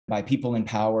by people in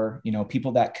power,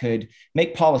 people that could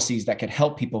make policies that could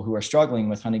help people who are struggling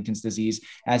with Huntington's disease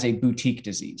as a boutique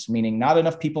disease, meaning not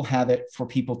enough people have it for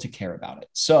people to care about it.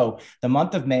 So the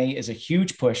month of May is a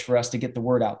huge push for us to get the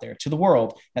word out there to the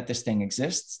world that this thing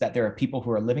exists, that there are people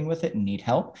who are living with it and need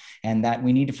help, and that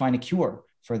we need to find a cure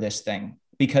for this thing,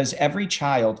 because every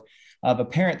child of a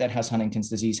parent that has Huntington's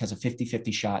disease has a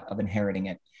 50-50 shot of inheriting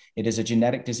it. It is a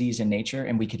genetic disease in nature,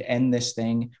 and we could end this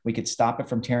thing. We could stop it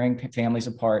from tearing families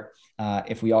apart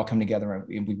if we all come together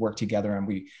and we work together and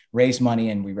we raise money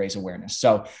and we raise awareness.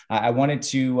 So I wanted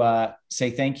to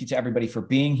say thank you to everybody for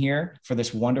being here for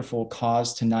this wonderful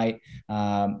cause tonight.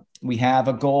 We have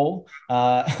a goal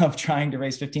of trying to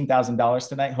raise $15,000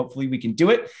 tonight. Hopefully we can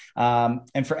do it.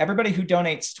 And for everybody who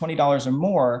donates $20 or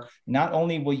more, not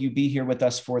only will you be here with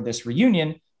us for this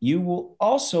reunion, you will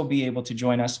also be able to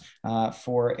join us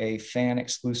for a fan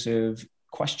exclusive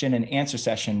question and answer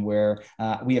session where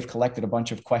we have collected a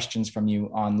bunch of questions from you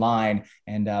online,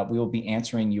 and we will be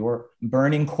answering your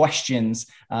burning questions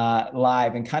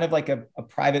live and kind of like a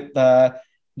private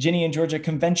Ginny and Georgia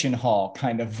convention hall,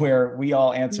 kind of where we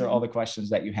all answer all the questions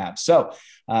that you have. So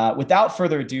without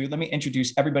further ado, let me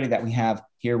introduce everybody that we have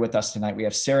here with us tonight. We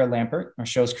have Sarah Lampert, our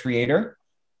show's creator.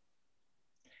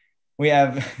 We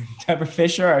have Deborah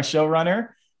Fisher, our showrunner.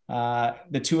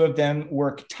 The two of them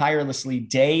work tirelessly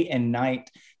day and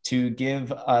night to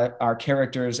give our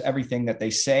characters everything that they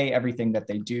say, everything that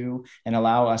they do, and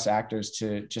allow us actors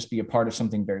to just be a part of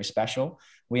something very special.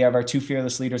 We have our two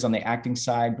fearless leaders on the acting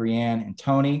side, Brianne and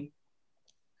Tony.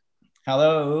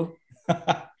 Hello.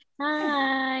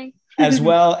 Hi. As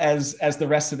well as the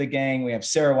rest of the gang, we have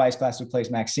Sarah Weisglass, who plays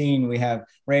Maxine. We have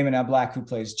Raymond L. Black, who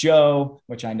plays Joe,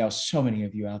 which I know so many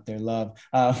of you out there love.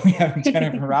 We have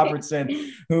Jennifer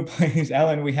Robertson, who plays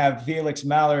Ellen. We have Felix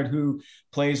Mallard, who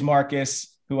plays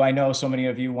Marcus, who I know so many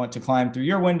of you want to climb through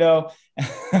your window.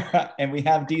 And we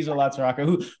have Diesel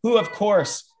Lazzaraca, who of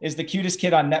course is the cutest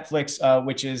kid on Netflix,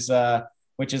 which is a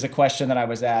question that I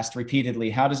was asked repeatedly.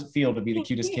 How does it feel to be the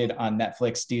cutest kid on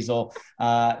Netflix, Diesel?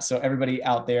 So everybody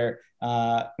out there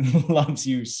loves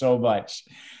you so much.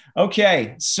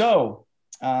 Okay, so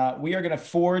we are going to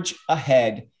forge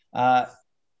ahead.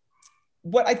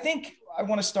 What I think I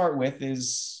want to start with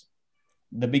is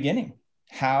the beginning.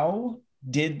 How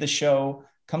did the show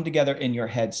come together in your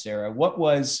head, Sarah? What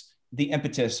was the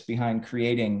impetus behind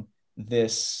creating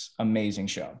this amazing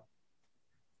show?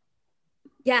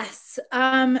 Yes.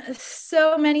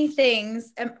 So many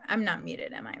things. I'm not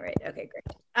muted, am I? Right. Okay, great.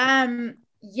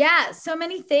 Yeah, so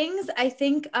many things. I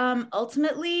think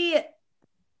ultimately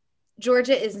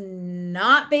Georgia is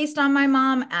not based on my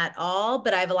mom at all,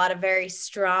 but I have a lot of very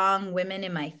strong women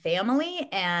in my family,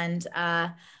 and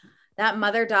that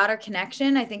mother-daughter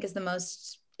connection, I think, is one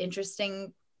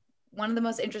of the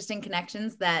most interesting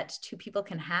connections that two people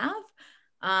can have.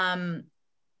 I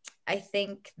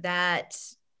think that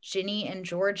Ginny and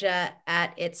Georgia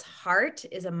at its heart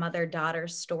is a mother-daughter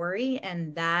story,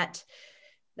 and that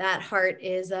heart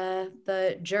is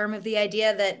the germ of the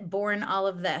idea that born all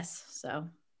of this. So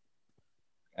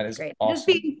that is great. Awesome. Just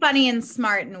being funny and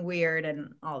smart and weird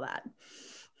and all that.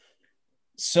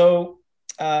 So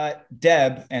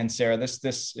Deb and Sarah,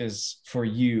 this is for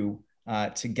you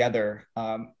together.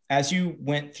 As you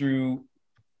went through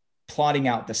plotting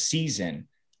out the season,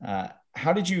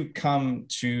 how did you come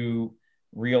to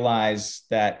realize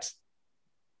that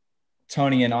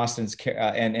Tony and Austin's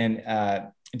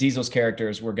and Diesel's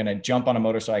characters were going to jump on a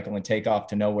motorcycle and take off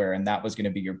to nowhere, and that was going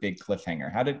to be your big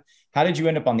cliffhanger? How did you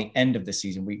end up on the end of the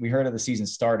season? We heard of the season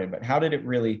started, but how did it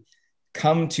really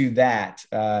come to that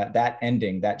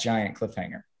ending, that giant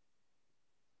cliffhanger?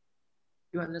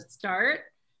 You want to start?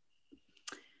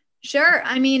 Sure.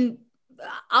 I mean,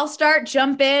 I'll start,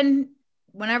 jump in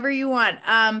whenever you want.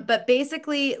 But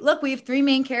basically, look, we have three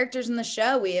main characters in the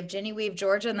show. We have Ginny, we have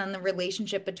Georgia, and then the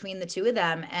relationship between the two of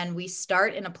them. And we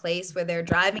start in a place where they're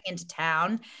driving into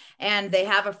town and they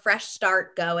have a fresh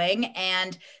start going,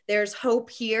 and there's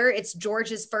hope here. It's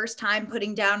Georgia's first time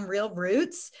putting down real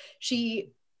roots.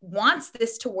 She wants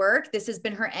this to work. This has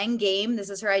been her end game. This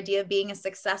is her idea of being a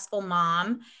successful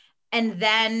mom. And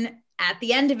then at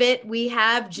the end of it, we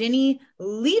have Ginny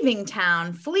leaving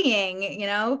town, fleeing,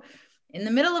 in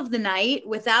the middle of the night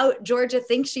without Georgia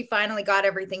thinks she finally got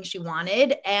everything she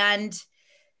wanted. And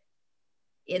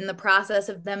in the process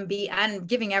of them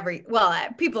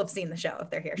people have seen the show if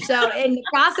they're here. So in the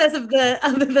process of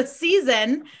the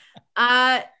season,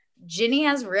 Ginny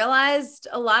has realized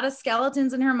a lot of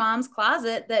skeletons in her mom's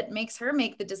closet that makes her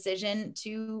make the decision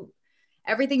to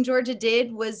everything Georgia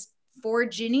did was for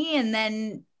Ginny. And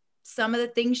then some of the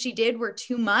things she did were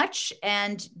too much.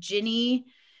 And Ginny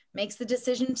makes the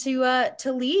decision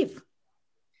to leave.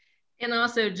 And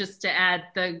also just to add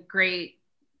the great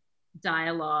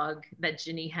dialogue that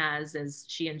Ginny has as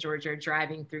she and George are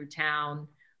driving through town,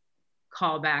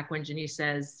 call back when Ginny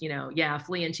says, yeah,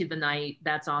 flee into the night.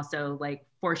 That's also like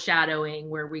foreshadowing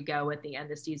where we go at the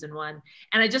end of season 1.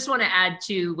 And I just want to add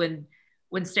to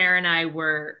when Sarah and I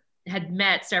had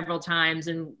met several times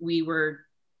and we were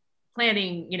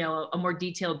planning, a more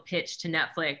detailed pitch to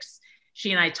Netflix,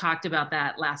 she and I talked about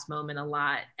that last moment a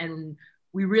lot. And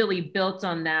we really built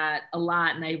on that a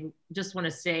lot. And I just want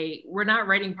to say, we're not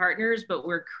writing partners, but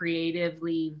we're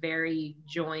creatively very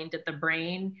joined at the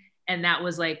brain. And that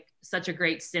was like such a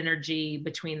great synergy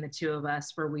between the two of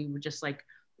us, where we were just like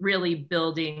really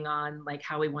building on like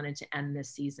how we wanted to end this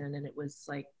season. And it was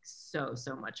like so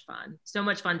much fun. So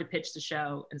much fun to pitch the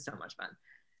show, and so much fun.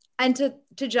 And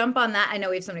to jump on that, I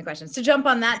know we have so many questions. To jump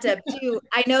on that, Deb, too,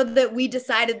 I know that we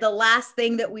decided the last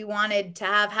thing that we wanted to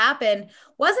have happen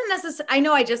wasn't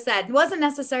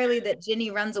necessarily that Ginny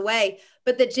runs away,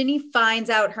 but that Ginny finds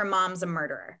out her mom's a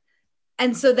murderer.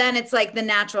 And so then it's like the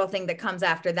natural thing that comes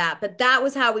after that. But that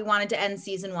was how we wanted to end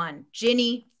season 1.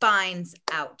 Ginny finds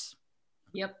out.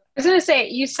 Yep. I was going to say,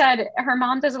 you said her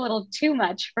mom does a little too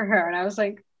much for her. And I was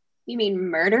like, you mean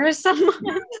murder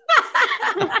someone?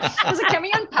 I was like, can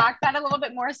we unpack that a little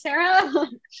bit more, Sarah?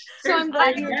 So I'm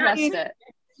glad you addressed it.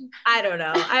 I don't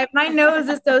know. My nose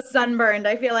is so sunburned.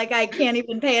 I feel like I can't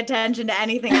even pay attention to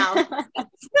anything else.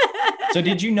 So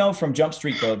did you know from Jump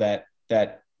Street, though,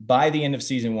 that by the end of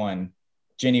season 1,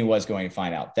 Ginny was going to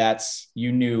find out?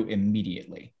 You knew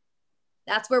immediately.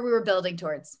 That's where we were building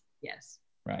towards. Yes.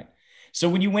 Right. So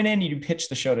when you went in, you pitched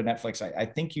the show to Netflix. I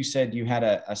think you said you had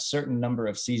a certain number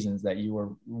of seasons that you were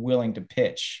willing to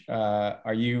pitch.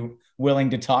 Are you willing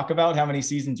to talk about how many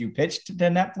seasons you pitched to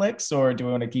Netflix, or do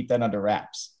we want to keep that under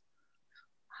wraps?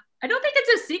 I don't think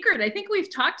it's a secret. I think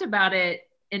we've talked about it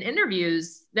in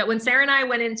interviews that when Sarah and I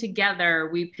went in together,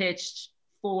 we pitched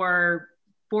for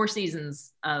 4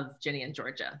 seasons of Ginny and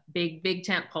Georgia, big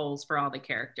tent poles for all the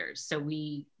characters. So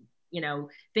we,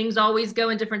 things always go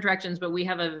in different directions, but we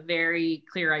have a very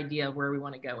clear idea of where we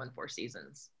want to go in 4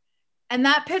 seasons. And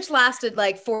that pitch lasted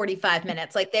like 45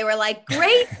 minutes. Like they were like,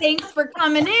 great, thanks for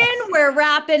coming in. We're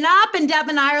wrapping up. And Deb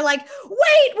and I are like,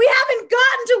 wait, we haven't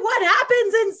gotten to what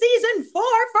happens in season 4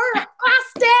 for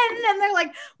Austin. And they're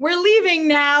like, we're leaving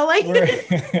now. Like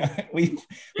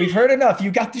we've heard enough.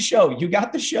 You got the show.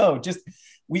 Just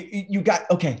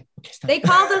okay. Stop. They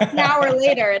called us an hour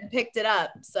later and picked it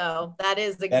up. So that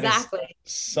is exactly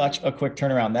such a quick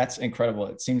turnaround. That's incredible.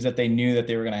 It seems that they knew that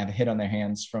they were going to have a hit on their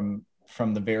hands from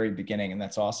the very beginning. And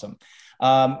that's awesome.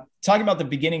 Talking about the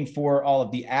beginning for all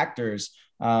of the actors,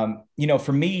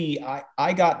 for me,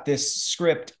 I got this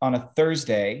script on a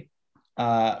Thursday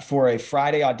for a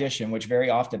Friday audition, which very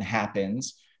often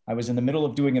happens. I was in the middle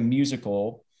of doing a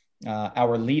musical.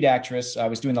 Our lead actress, I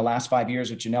was doing the last 5 years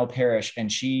with Janelle Parrish,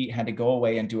 and she had to go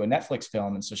away and do a Netflix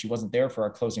film. And so she wasn't there for our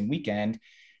closing weekend.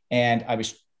 And I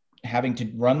was having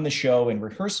to run the show in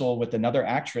rehearsal with another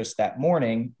actress that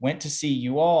morning, went to see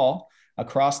you all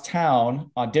across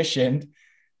town, auditioned,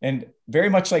 and very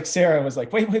much like Sarah was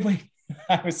like, wait.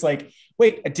 I was like,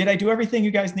 wait, did I do everything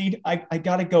you guys need? I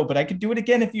got to go, but I could do it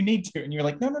again if you need to. And you're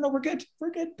like, no, we're good.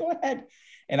 Go ahead.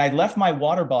 And I left my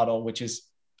water bottle, which is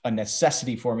a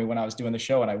necessity for me when I was doing the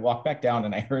show. And I walked back down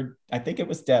and I heard, I think it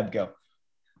was Deb go,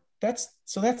 that's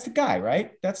the guy,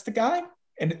 right? That's the guy.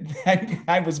 And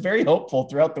I was very hopeful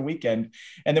throughout the weekend.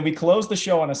 And then we closed the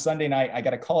show on a Sunday night. I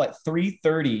got a call at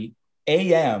 3:30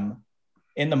 a.m.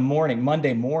 in the morning,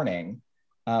 Monday morning,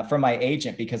 from my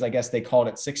agent, because I guess they called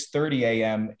at 6:30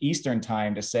 a.m. Eastern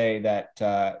time to say that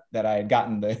I had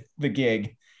gotten the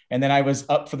gig. And then I was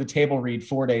up for the table read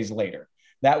 4 days later.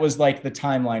 That was like the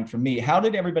timeline for me. How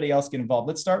did everybody else get involved?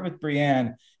 Let's start with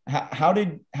Brianne. How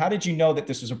did you know that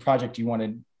this was a project you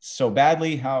wanted so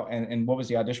badly? And what was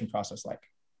the audition process like?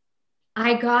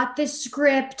 I got the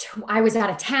script. I was out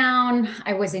of town.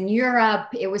 I was in Europe.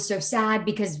 It was so sad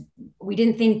because we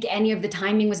didn't think any of the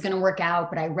timing was going to work out,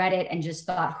 but I read it and just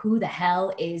thought, who the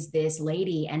hell is this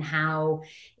lady and how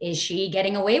is she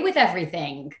getting away with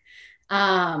everything?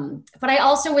 But I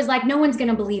also was like, no one's going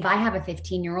to believe I have a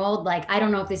 15-year-old. Like, I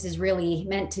don't know if this is really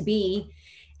meant to be.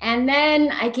 And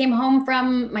then I came home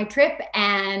from my trip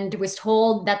and was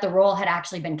told that the role had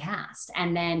actually been cast.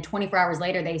 And then 24 hours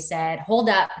later, they said, hold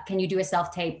up, can you do a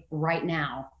self-tape right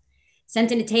now?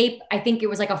 Sent in a tape. I think it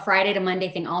was like a Friday to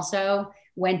Monday thing also.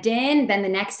 Went in. Then the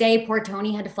next day, poor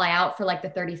Tony had to fly out for like the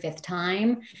 35th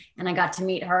time. And I got to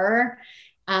meet her.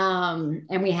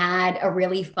 And we had a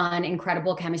really fun,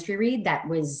 incredible chemistry read that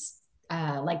was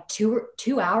like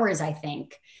two hours, I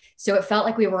think. So it felt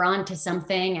like we were on to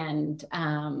something.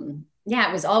 And yeah,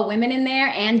 it was all women in there,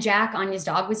 and Jack, Anya's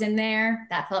dog, was in there.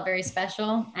 That felt very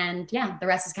special. And yeah, the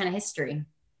rest is kind of history.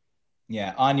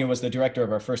 Yeah, Anya was the director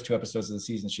of our first 2 episodes of the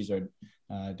season. She's our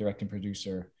directing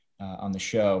producer on the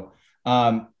show.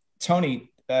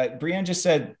 Tony, Brienne just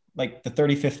said like the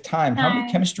 35th time. How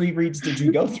many chemistry reads did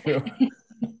you go through?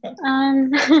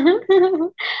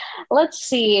 Let's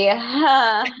see.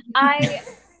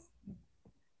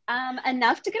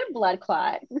 Enough to get a blood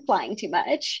clot from flying too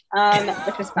much,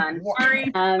 which was fun. Sorry.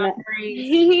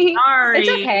 It's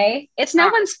okay. It's no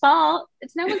one's fault.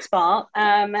 It's no one's fault.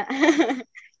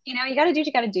 You know, you got to do what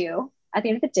you got to do at the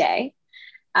end of the day.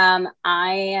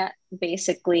 I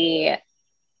basically,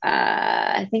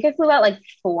 I think I flew out like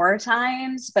 4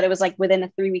 times, but it was like within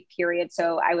a 3-week period.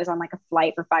 So I was on like a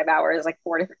flight for 5 hours, like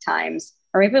 4 different times,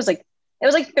 or maybe it was like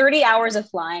 30 hours of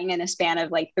flying in a span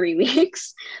of like 3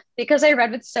 weeks because I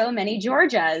read with so many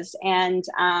Georgias, and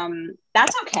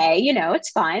that's okay. You know,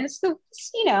 it's fine.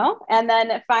 You know, and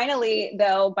then finally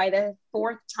though, by the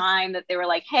 4th time that they were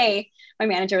like, hey, my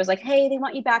manager was like, hey, they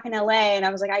want you back in LA. And I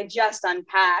was like, I just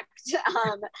unpacked.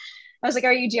 I was like,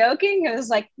 are you joking? It was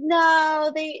like,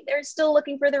 no, they're still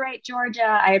looking for the right Georgia.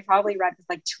 I had probably read with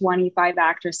like 25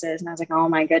 actresses, and I was like, oh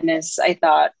my goodness. I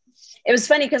thought it was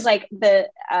funny because like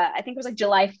I think it was like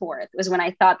July 4th was when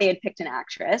I thought they had picked an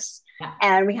actress,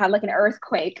 and we had like an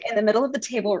earthquake in the middle of the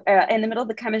table, in the middle of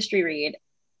the chemistry read.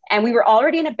 And we were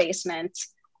already in a basement.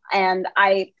 And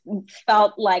I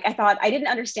felt like, I didn't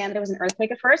understand that it was an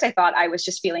earthquake at first. I thought I was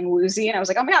just feeling woozy, and I was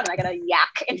like, oh my God, am I going to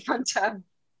yak in front of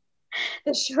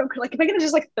the show? Like, am I going to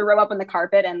just like throw up on the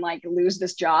carpet and like lose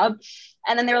this job?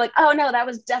 And then they were like, oh no, that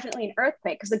was definitely an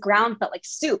earthquake because the ground felt like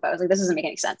soup. I was like, this doesn't make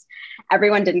any sense.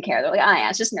 Everyone didn't care. They're like, oh yeah,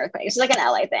 it's just an earthquake. It's like an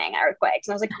LA thing, earthquakes.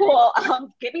 And I was like, cool,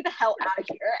 get me the hell out of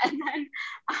here.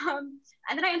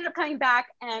 And then I ended up coming back,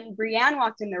 and Brienne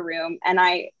walked in the room, and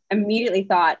I immediately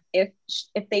thought, if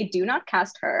they do not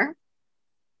cast her,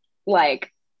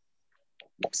 like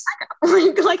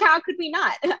like how could we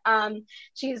not?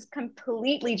 She's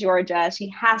completely Georgia. She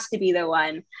has to be the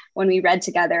one. When we read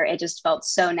together, it just felt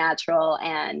so natural,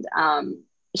 and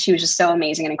she was just so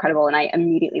amazing and incredible. And I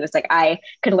immediately was like, I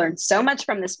could learn so much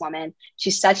from this woman.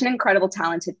 She's such an incredible,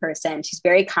 talented person. She's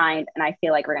very kind, and I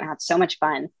feel like we're gonna have so much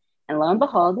fun. And lo and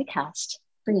behold, they cast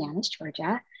Brienne as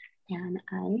Georgia, and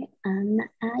I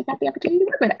got the opportunity to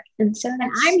work with her. And so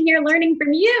I'm here learning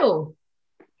from you.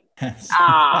 Let's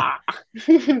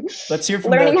hear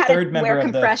from the third member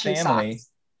of the family.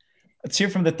 Let's hear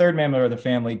from the third member of the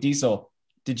family. Diesel,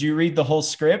 did you read the whole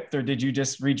script, or did you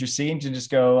just read your scenes and just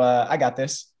go, I got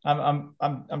this. I'm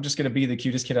just gonna be the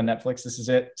cutest kid on Netflix. This is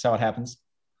it. That's how it happens.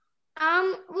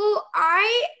 Well,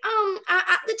 I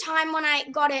at the time when I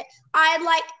got it, I had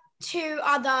like 2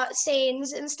 other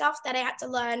scenes and stuff that I had to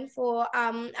learn for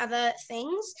other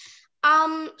things.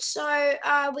 So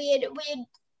we had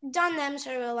done them,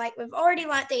 so we were like, we've already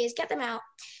learnt these, get them out.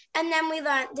 And then we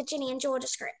learnt the Ginny and Georgia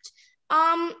script.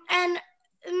 And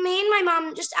me and my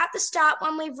mum, just at the start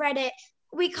when we read it,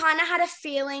 we kind of had a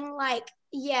feeling like,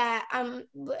 yeah, I'm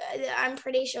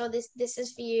pretty sure this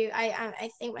is for you. I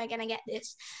think we're gonna get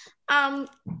this. And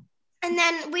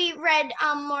then we read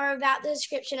more about the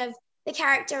description of the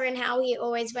character and how he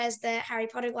always wears the Harry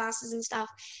Potter glasses and stuff.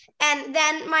 And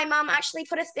then my mum actually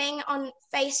put a thing on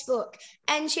Facebook,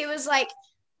 and she was like,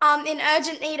 in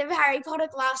urgent need of Harry Potter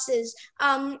glasses.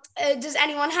 Does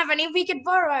anyone have any we could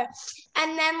borrow?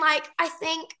 And then like, I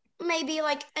think maybe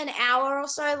like an hour or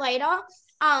so later,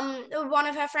 one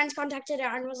of her friends contacted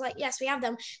her and was like, yes, we have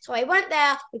them. So I went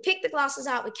there, we picked the glasses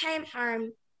out, we came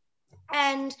home,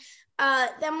 and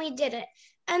then we did it.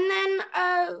 And then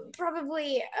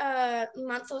probably a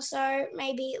month or so,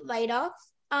 maybe later,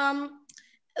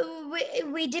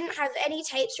 we didn't have any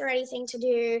tapes or anything to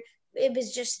do. It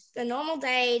was just a normal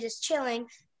day, just chilling.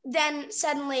 Then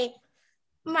suddenly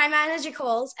my manager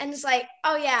calls and is like,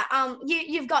 oh yeah,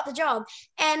 you've got the job.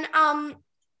 And I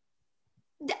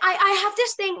have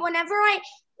this thing whenever I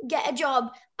get a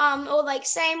job, or like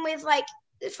same with like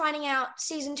finding out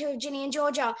season 2 of Ginny and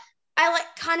Georgia, I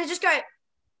like kind of just go,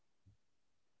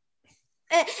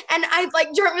 and I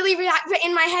like don't really react, but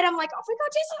in my head I'm like, oh my God,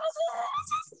 Jesus.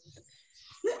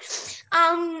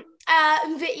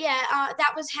 But yeah,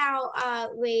 that was how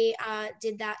we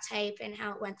did that tape and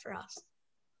how it went for us.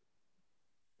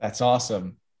 That's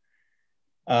awesome.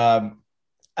 I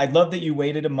love that you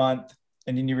waited a month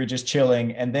and then you were just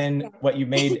chilling. And then what you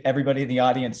made everybody in the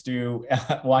audience do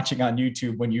watching on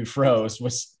YouTube when you froze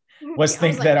was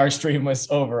think that our stream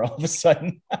was over all of a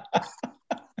sudden.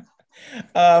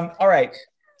 All right.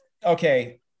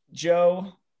 Okay.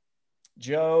 Joe.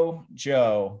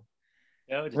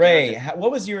 Ray,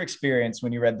 what was your experience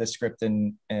when you read the script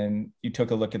and you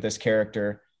took a look at this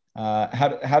character?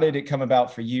 How did it come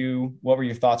about for you? What were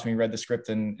your thoughts when you read the script,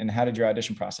 and how did your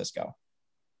audition process go?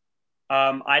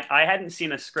 I hadn't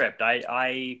seen a script.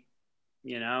 I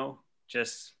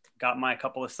just got my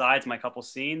couple of sides, my couple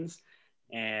scenes,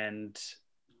 and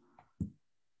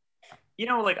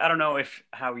like, I don't know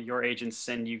how your agents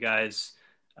send you guys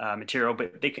material,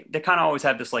 but they kind of always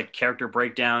have this like character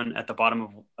breakdown at the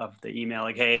bottom of the email,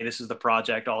 like, hey, this is the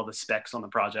project, all the specs on the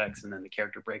projects, and then the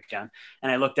character breakdown.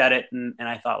 And I looked at it and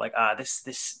I thought like,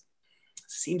 this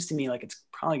seems to me like it's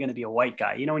probably going to be a white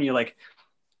guy. When you're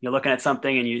looking at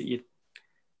something and you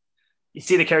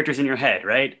see the characters in your head,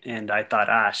 right? And I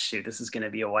thought, shoot, this is going to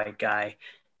be a white guy,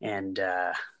 and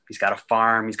he's got a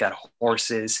farm, he's got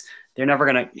horses. They're never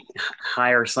going to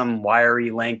hire some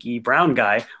wiry, lanky brown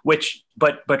guy,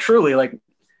 but truly, like,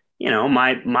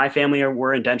 my family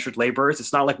were indentured laborers.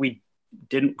 It's not like we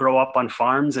didn't grow up on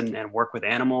farms and work with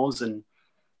animals and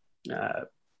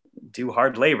do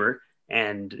hard labor.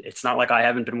 And it's not like I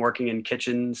haven't been working in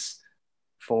kitchens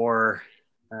for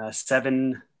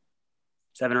 7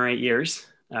 or 8 years,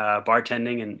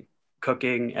 bartending and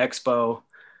cooking, expo,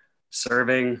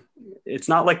 serving. It's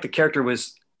not like the character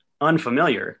was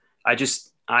unfamiliar. I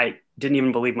didn't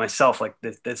even believe myself like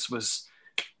that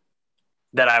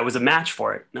I was a match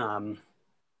for it.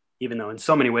 Even though in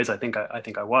so many ways I think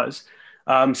I was.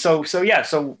 So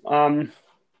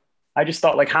I just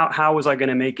thought, like, how was I going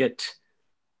to make it?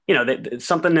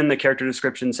 Something in the character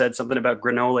description said something about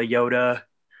granola Yoda.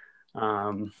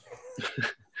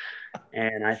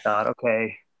 And I thought,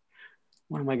 okay,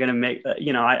 what am I going to make?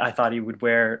 I thought he would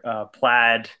wear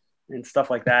plaid and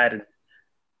stuff like that. And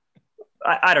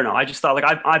I don't know. I just thought, like,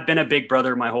 I've been a Big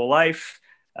Brother my whole life.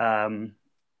 And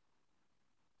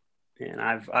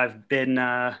I've been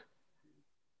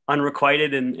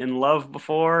unrequited in love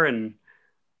before. And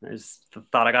I just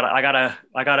thought I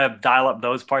gotta dial up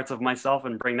those parts of myself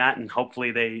and bring that. And hopefully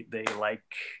they like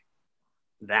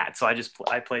that. So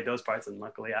I played those parts, and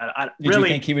luckily Did you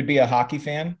think he would be a hockey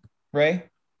fan, Ray?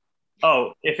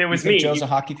 Oh, if it was me. Joe's a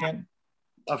hockey fan?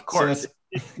 Of course. So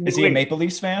is he a Maple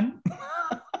Leafs fan?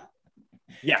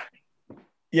 Yeah.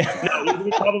 Yeah. No,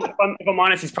 if I'm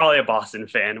honest, he's probably a Boston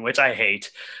fan, which I hate.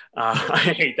 I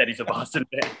hate that he's a Boston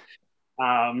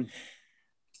fan.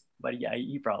 But yeah,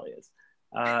 he probably is.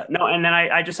 No, and then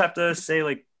I just have to say,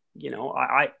 like,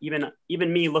 I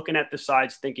even me looking at the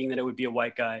sides thinking that it would be a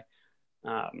white guy.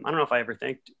 I don't know if I ever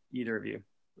thanked either of you,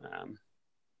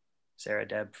 Sarah,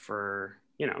 Deb, for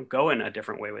going a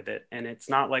different way with it. And it's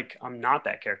not like I'm not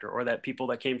that character, or that people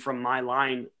that came from my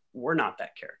line were not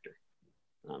that character.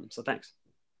 So thanks.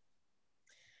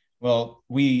 Well,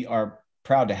 we are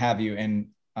proud to have you. And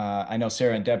I know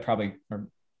Sarah and Deb probably are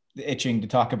itching to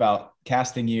talk about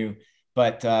casting you,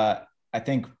 but I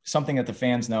think something that the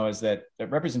fans know is that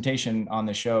representation on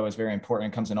the show is very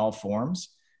important. It comes in all forms.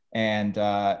 And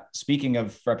speaking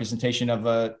of representation of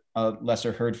a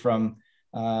lesser heard from,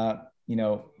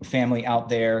 family out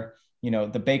there,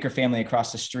 the Baker family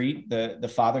across the street,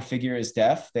 the father figure is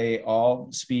deaf. They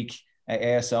all speak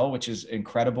ASL, which is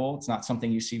incredible. It's not something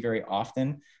you see very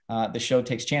often. The show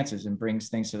takes chances and brings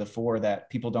things to the fore that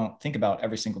people don't think about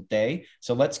every single day.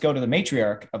 So let's go to the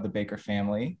matriarch of the Baker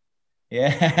family.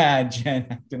 Yeah, Jen,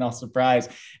 acting all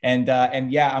surprised. And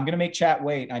yeah, I'm going to make chat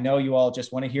wait. I know you all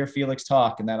just want to hear Felix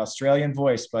talk in that Australian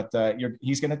voice, but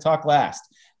he's going to talk last.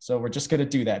 So we're just going to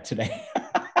do that today.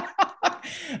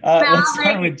 Let's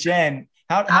start with Jen.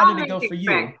 How did it go for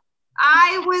you?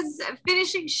 I was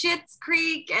finishing Schitt's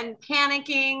Creek and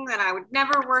panicking that I would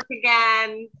never work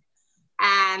again.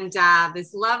 And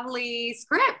this lovely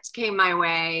script came my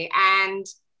way. And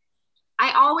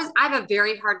I have a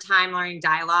very hard time learning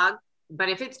dialogue, but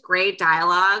if it's great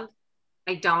dialogue,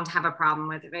 I don't have a problem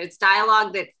with it. If it's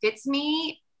dialogue that fits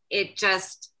me, it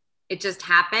just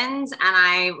happens. And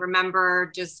I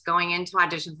remember just going into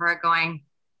audition for it going,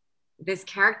 this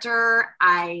character,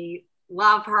 I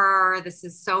love her. This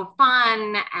is so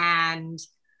fun. And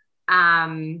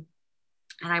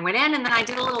I went in, and then I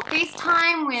did a little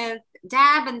FaceTime with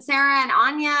Deb and Sarah and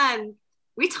Anya, and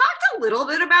we talked a little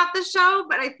bit about the show,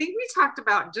 but I think we talked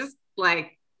about just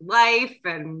like life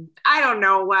and I don't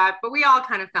know what, but we all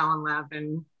kind of fell in love,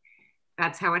 and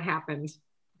that's how it happened.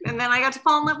 And then I got to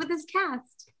fall in love with this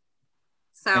cast.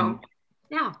 So,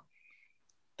 yeah.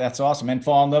 That's awesome. And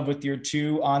fall in love with your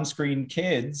two on-screen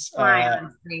kids.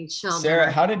 On-screen children.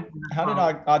 Sarah, how did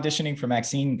auditioning for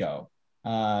Maxine go?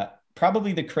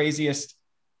 Probably the craziest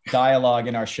dialogue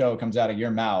in our show comes out of your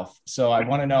mouth. So I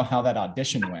want to know how that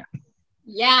audition went.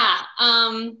 Yeah.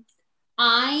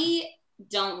 I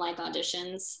don't like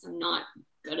auditions. I'm not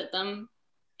good at them.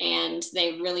 and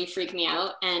they really freak me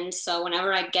out. And so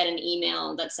whenever I get an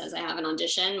email that says I have an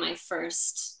audition, my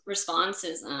first response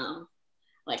is, oh,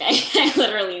 like I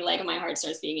literally, like my heart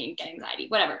starts beating and get anxiety,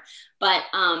 whatever. But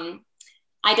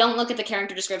I don't look at the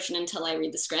character description until I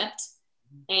read the script.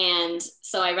 And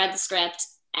so I read the script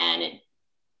and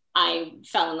I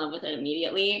fell in love with it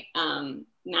immediately.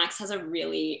 Max has a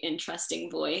really interesting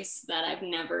voice that I've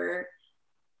never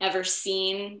ever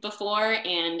seen before,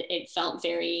 and it felt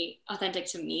very authentic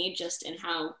to me just in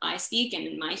how I speak and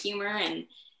in my humor.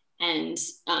 And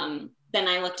then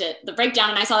I looked at the breakdown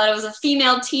and I saw that it was a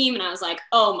female team, and I was like,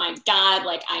 oh my God,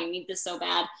 like I need this so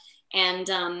bad. And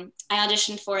I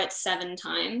auditioned for it 7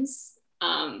 times.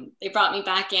 They brought me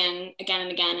back in again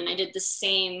and again, and I did the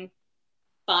same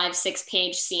 5-6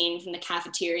 page scene from the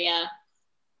cafeteria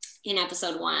in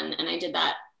episode 1. And I did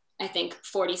that, I think,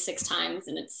 46 times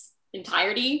in its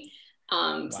entirety.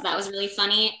 Wow. So that was really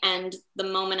funny. And the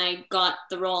moment I got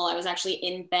the role, I was actually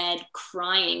in bed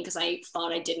crying because I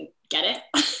thought I didn't get it.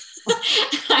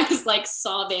 I was like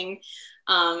sobbing.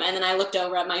 And then I looked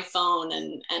over at my phone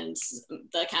and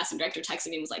the casting director texted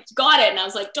me and was like, you got it. And I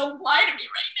was like, don't lie to me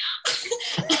right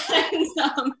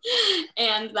now.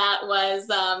 and that was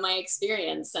my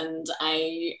experience. And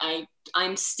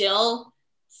I'm still,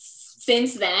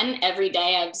 since then, every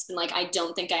day I've just been like, I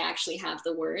don't think I actually have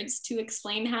the words to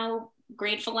explain how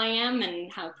grateful I am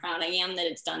and how proud I am that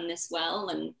it's done this well.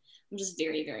 And I'm just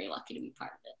very, very lucky to be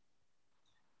part of it.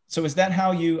 So is that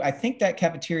how you, I think that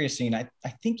cafeteria scene, I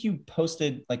think you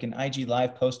posted like an IG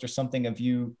live post or something of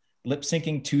you lip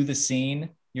syncing to the scene.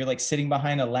 You're like sitting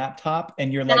behind a laptop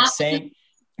and you're like saying.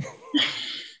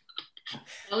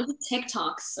 That was a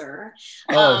TikTok, sir.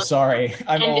 Oh, sorry.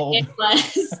 I'm old.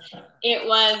 It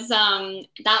was,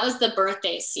 that was the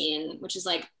birthday scene, which is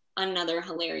like another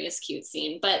hilarious, cute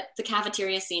scene. But the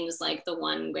cafeteria scene was like the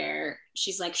one where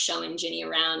she's like showing Ginny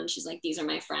around. She's like, these are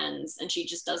my friends. And she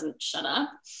just doesn't shut up.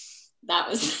 That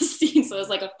was the scene. So it was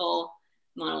like a full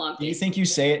monologue. Do you think you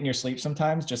say it in your sleep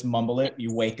sometimes? Just mumble it.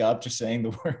 You wake up just saying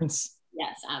the words.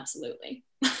 Yes, absolutely.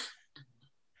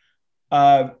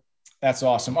 That's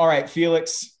awesome. All right,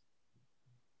 Felix.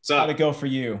 So how'd it go for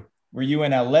you? Were you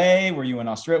in LA? Were you in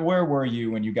Australia? Where were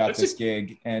you when you got this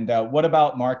gig? And what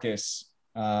about Marcus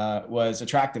was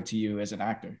attractive to you as an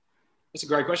actor? That's a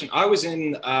great question. I was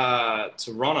in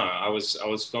Toronto. I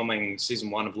was filming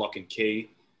season 1 of Lock and Key,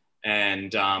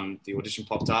 and the audition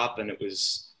popped up, and it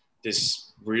was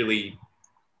this really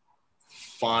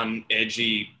fun,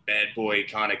 edgy, bad boy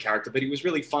kind of character, but he was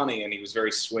really funny and he was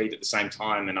very sweet at the same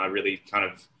time. And I really kind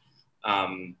of,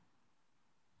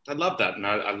 I loved that. And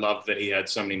I loved that he had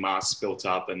so many masks built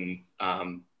up, and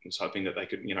was hoping that they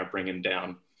could, bring him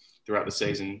down throughout the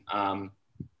season.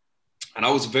 And I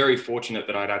was very fortunate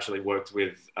that I'd actually worked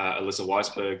with Alyssa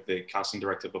Weisberg, the casting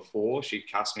director, before. She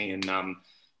cast me in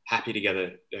Happy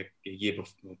Together a year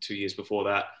before, 2 years before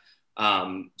that.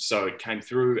 So it came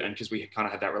through, and because we kind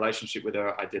of had that relationship with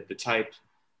her, I did the tape,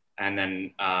 and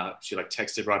then she like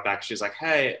texted right back. She's like,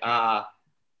 hey,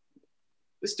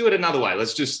 let's do it another way.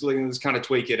 Let's kind of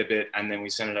tweak it a bit. And then we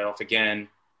sent it off again.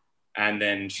 And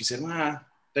then she said,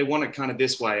 they want it kind of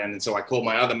this way. And then so I called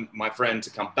my friend to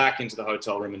come back into the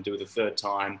hotel room and do it the third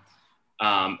time.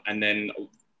 And then it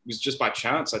was just by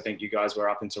chance, I think you guys were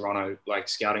up in Toronto, like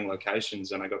scouting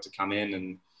locations, and I got to come in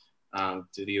and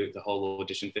do the whole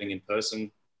audition thing in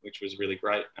person, which was really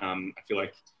great. I feel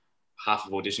like half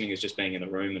of auditioning is just being in a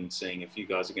room and seeing if you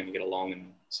guys are going to get along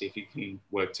and see if you can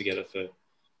work together for,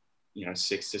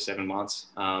 6 to 7 months.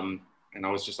 And I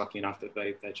was just lucky enough that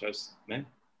they chose me.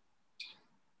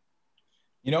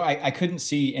 I couldn't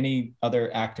see any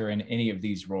other actor in any of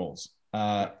these roles.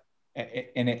 And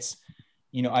it's,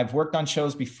 I've worked on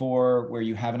shows before where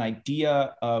you have an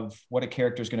idea of what a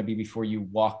character is going to be before you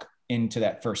walk into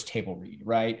that first table read,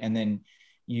 right? And then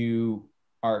you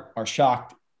are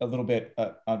shocked a little bit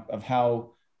of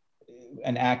how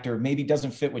an actor maybe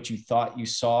doesn't fit what you thought you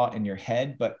saw in your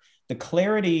head. But the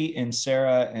clarity in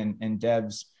Sarah and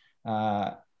Deb's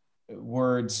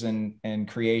words and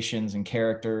creations and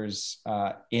characters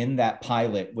in that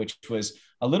pilot, which was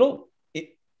a little,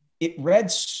 it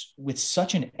read with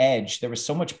such an edge. There was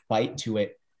so much bite to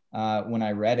it when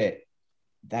I read it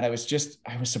that I was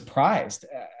surprised,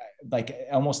 like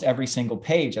almost every single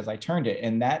page as I turned it.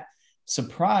 And that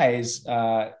surprise,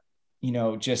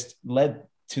 just led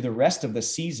to the rest of the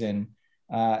season,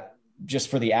 just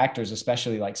for the actors,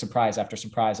 especially, like surprise after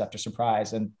surprise after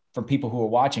surprise. And for people who were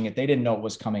watching it, they didn't know what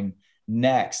was coming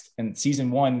next. And season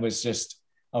 1 was just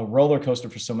a roller coaster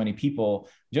for so many people.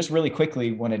 Just really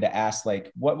quickly wanted to ask,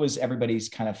 like, what was everybody's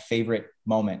kind of favorite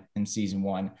moment in season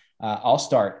 1? I'll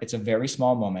start. It's a very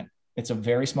small moment. It's a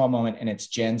very small moment, and it's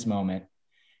Jen's moment.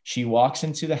 She walks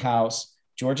into the house.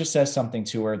 Georgia says something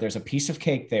to her. There's a piece of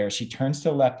cake there. She turns to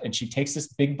the left and she takes this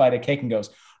big bite of cake and goes,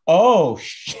 "Oh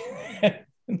shit."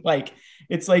 Like,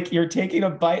 it's like you're taking a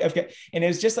bite of cake. And it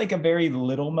was just like a very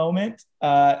little moment.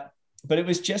 But it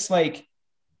was just like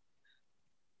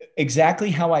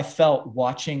exactly how I felt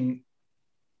watching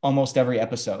almost every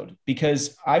episode,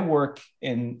 because I work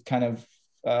in kind of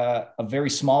a very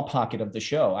small pocket of the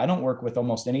show. I don't work with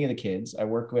almost any of the kids. I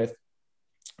work with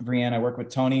Brienne. I work with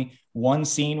Tony, one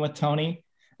scene with Tony,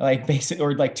 like basically,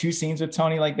 or like two scenes with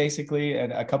Tony, like basically,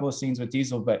 and a couple of scenes with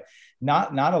Diesel, but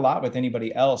not a lot with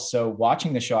anybody else. So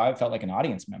watching the show, I felt like an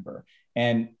audience member.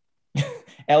 And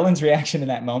Ellen's reaction in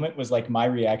that moment was like my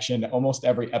reaction almost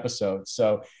every episode.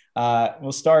 So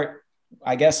we'll start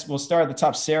at the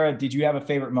top. Sarah, did you have a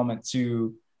favorite moment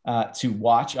to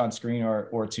watch on screen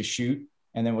or to shoot?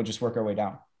 And then we'll just work our way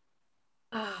down.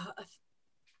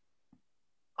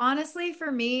 Honestly,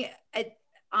 for me,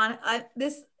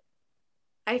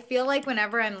 I feel like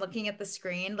whenever I'm looking at the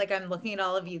screen, like I'm looking at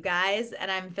all of you guys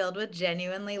and I'm filled with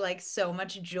genuinely like so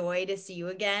much joy to see you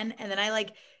again. And then I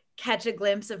like catch a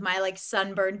glimpse of my like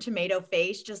sunburned tomato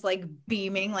face, just like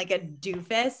beaming like a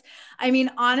doofus. I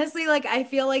mean, honestly, like I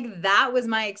feel like that was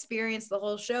my experience the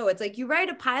whole show. It's like you write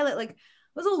a pilot, like I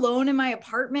was alone in my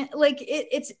apartment. Like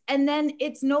and then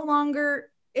it's no longer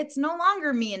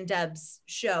me and Deb's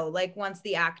show. Like once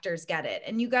the actors get it,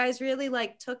 and you guys really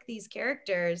like took these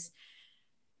characters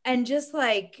and just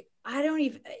like, I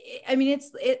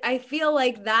feel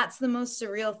like that's the most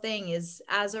surreal thing is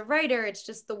as a writer, it's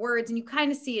just the words and you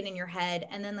kind of see it in your head.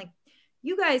 And then like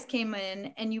you guys came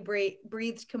in and you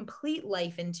breathed complete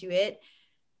life into it.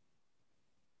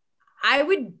 I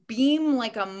would beam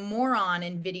like a moron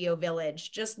in Video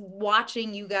Village just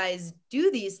watching you guys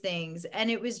do these things. And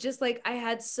it was just like, I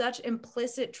had such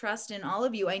implicit trust in all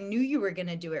of you. I knew you were going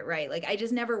to do it right. Like, I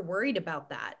just never worried about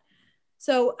that.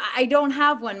 So I don't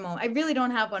have one moment. I really don't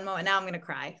have one moment. Now I'm going to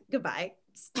cry. Goodbye.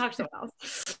 Just talk to someone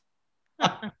else.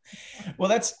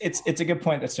 Well, it's a good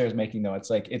point that Sarah's making, though.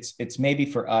 It's like it's maybe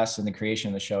for us in the creation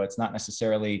of the show, it's not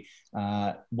necessarily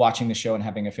watching the show and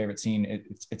having a favorite scene.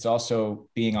 It's also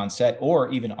being on set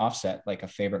or even offset, like a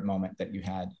favorite moment that you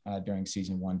had during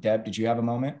season 1. Deb, did you have a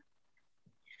moment?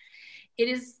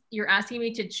 You're asking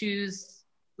me to choose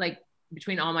like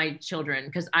between all my children,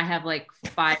 because I have like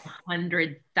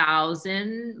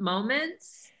 500,000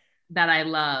 moments that I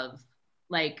love.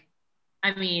 Like,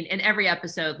 I mean, in every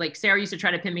episode, like Sarah used to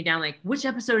try to pin me down, like, which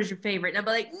episode is your favorite? And I'd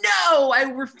be like, no,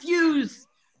 I refuse.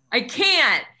 I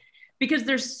can't, because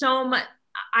there's so much.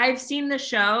 I've seen the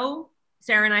show.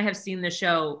 Sarah and I have seen the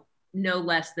show no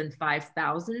less than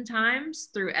 5,000 times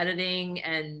through editing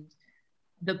and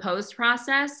the post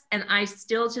process. And I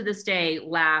still to this day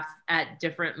laugh at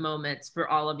different moments for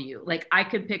all of you. Like I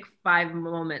could pick 5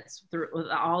 moments through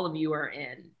all of you are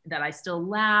in that I still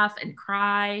laugh and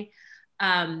cry.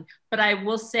 But I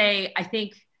will say, I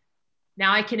think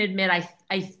now I can admit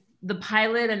the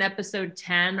pilot and episode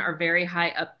 10 are very high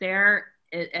up there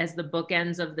as the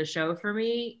bookends of the show for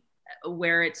me,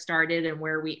 where it started and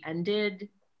where we ended.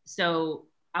 So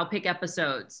I'll pick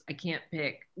episodes. I can't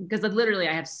pick because literally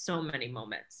I have so many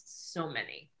moments, so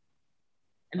many.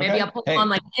 And maybe I'll put on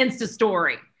like Insta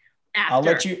story.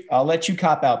 After. I'll let you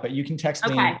cop out, but you can text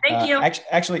me. Okay, thank you.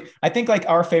 Actually, I think like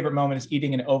our favorite moment is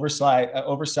eating an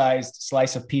oversized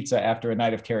slice of pizza after a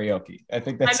night of karaoke. I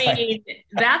think that's.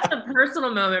 That's a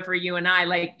personal moment for you and I,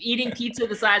 like eating pizza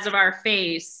the size of our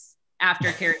face after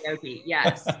karaoke.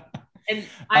 Yes, and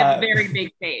I have a very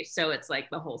big face, so it's like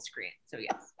the whole screen. So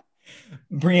yes.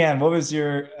 Brienne, what was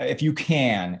if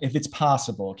it's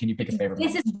possible, can you pick a favorite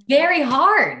This moment? is very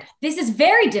hard. This is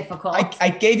very difficult. I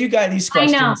gave you guys these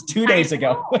questions 2 days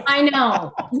ago. I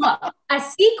know. Look, a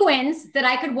sequence that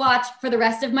I could watch for the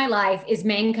rest of my life is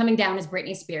Maine coming down as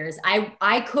Britney Spears.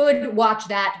 I could watch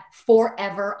that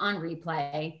forever on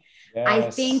replay. Yes.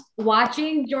 I think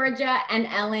watching Georgia and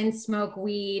Ellen smoke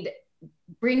weed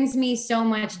brings me so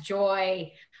much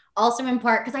joy. Also in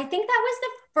part because I think that was the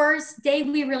first day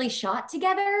we really shot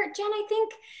together, Jen, I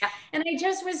think. Yeah. And I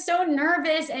just was so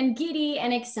nervous and giddy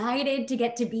and excited to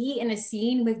get to be in a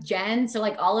scene with Jen. So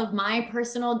like all of my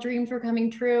personal dreams were coming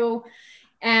true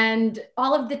and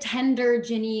all of the tender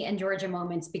Ginny and Georgia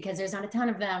moments, because there's not a ton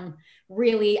of them,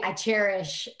 really I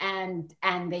cherish and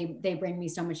they bring me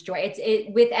so much joy. It's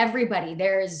with everybody.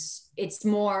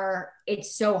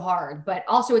 It's so hard, but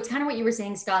also it's kind of what you were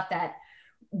saying, Scott, that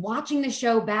watching the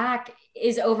show back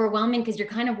is overwhelming because you're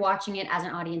kind of watching it as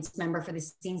an audience member for the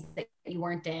scenes that that you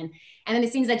weren't in. And then the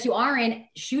scenes that you are in,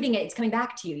 shooting it, it's coming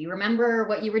back to you. You remember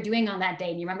what you were doing on that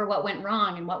day, and you remember what went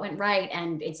wrong and what went right.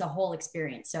 And it's a whole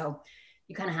experience. So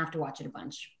you kind of have to watch it a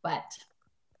bunch, but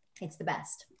it's the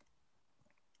best.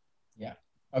 Yeah.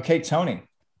 Okay, Tony,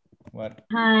 what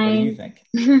do you think?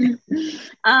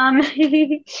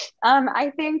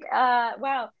 I think,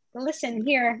 wow, listen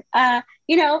here. There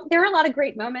are a lot of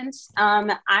great moments.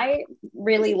 I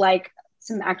really like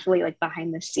some actually like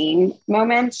behind the scene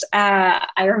moments.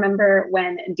 I remember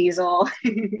when Diesel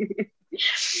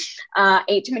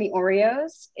ate too many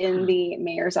Oreos in the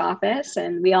mayor's office,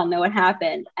 and we all know what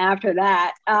happened after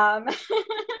that.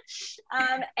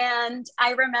 And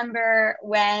I remember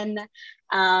when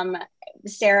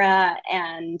Sarah,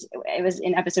 and it was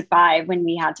in episode 5 when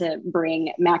we had to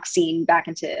bring Maxine back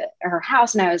into her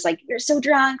house, and I was like, "You're so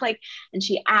drunk," like, and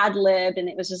she ad-libbed, and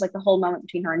it was just like the whole moment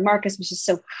between her and Marcus was just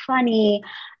so funny.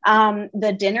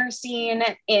 The dinner scene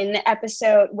in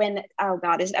episode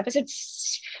is it episode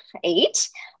 8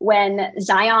 when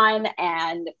Zion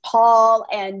and Paul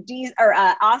and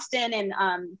Austin and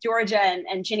Georgia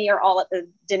and Ginny are all at the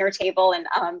dinner table, and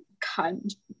God,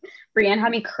 Brienne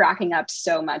had me cracking up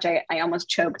so much. I almost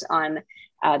choked on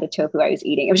the tofu I was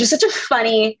eating. It was just such a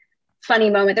funny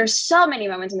moment. There's so many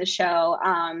moments in the show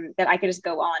that I could just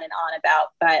go on and on about,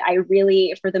 but I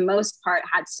really, for the most part,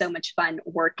 had so much fun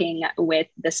working with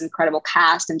this incredible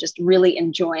cast and just really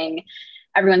enjoying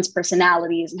everyone's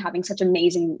personalities and having such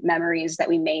amazing memories that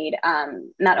we made,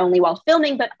 not only while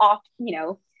filming, but off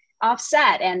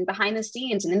set and behind the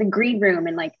scenes and in the green room,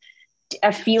 and like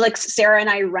Felix, Sarah, and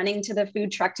I running to the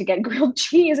food truck to get grilled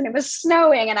cheese, and it was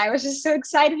snowing, and I was just so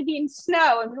excited to be in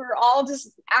snow, and we were all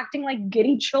just acting like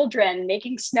giddy children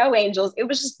making snow angels. It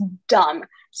was just dumb,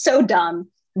 so dumb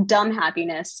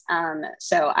happiness.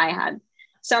 So I had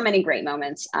so many great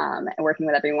moments working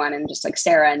with everyone, and just like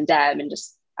Sarah and Deb, and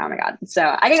just, oh my God.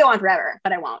 So I could go on forever,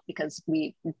 but I won't, because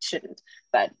we shouldn't.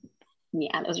 But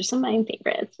yeah, those are some of my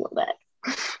favorites a little bit.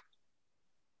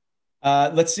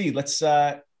 Let's see.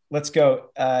 Let's go.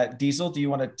 Diesel, do you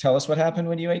want to tell us what happened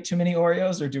when you ate too many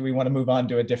Oreos, or do we want to move on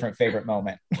to a different favorite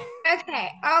moment? Okay.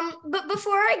 But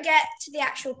before I get to the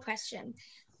actual question,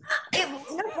 it was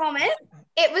no vomit.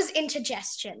 It was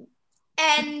indigestion,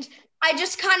 and I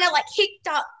just kind of like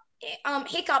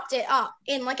hiccuped it up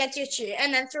in like a tissue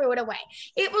and then threw it away.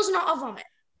 It was not a vomit.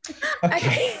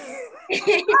 Okay.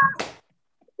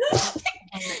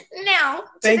 Now,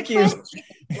 thank you.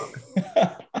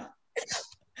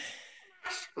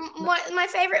 My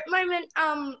favorite moment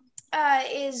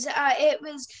is it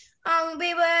was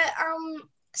we were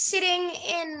sitting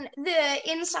in the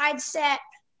inside set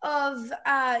of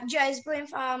Joe's Bloom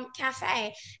Farm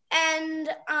Cafe, and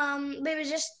we were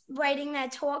just waiting there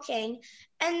talking,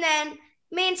 and then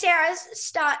me and Sarah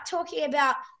start talking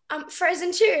about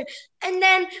Frozen 2, and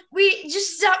then we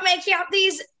just start making up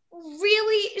these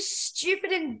really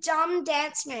stupid and dumb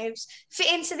dance moves for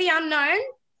Into the Unknown.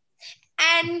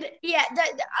 And yeah,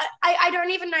 I don't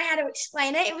even know how to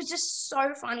explain it. It was just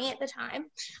so funny at the time.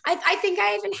 I think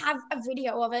I even have a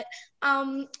video of it.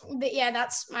 But yeah,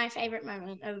 that's my favorite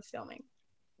moment of filming.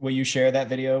 Will you share that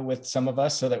video with some of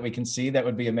us so that we can see? That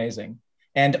would be amazing.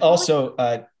 And also,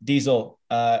 Diesel,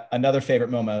 another favorite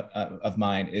moment of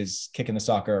mine is kicking the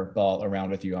soccer ball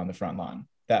around with you on the front lawn.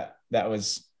 That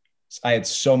was, I had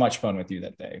so much fun with you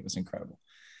that day. It was incredible.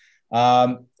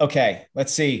 Okay,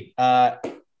 let's see.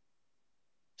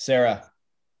 Sarah.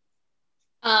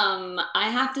 I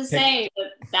have to say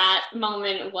that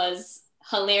moment was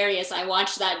hilarious. I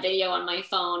watched that video on my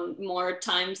phone more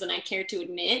times than I care to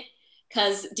admit,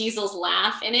 because Diesel's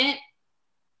laugh in it,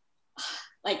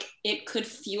 like, it could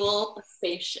fuel a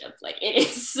spaceship. Like, it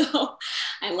is so,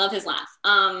 I love his laugh.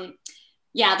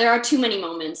 Yeah, there are too many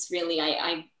moments, really.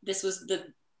 This was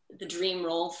the dream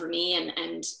role for me,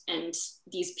 and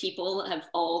these people have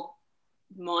all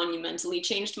monumentally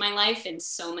changed my life in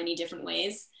so many different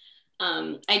ways.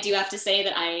 I do have to say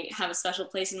that I have a special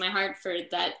place in my heart for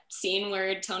that scene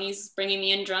where Tony's bringing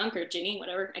me in drunk, or Ginny,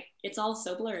 whatever. It's all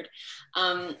so blurred.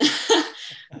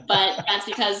 But that's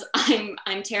because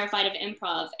I'm terrified of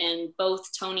improv, and both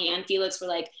Tony and Felix were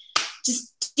like,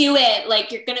 just do it.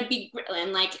 Like, you're gonna be,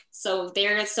 and like, so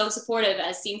they're so supportive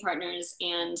as scene partners,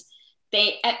 and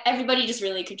everybody just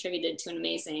really contributed to an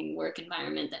amazing work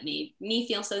environment that made me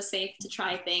feel so safe to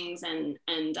try things. And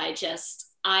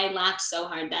I laughed so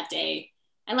hard that day.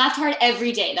 I laughed hard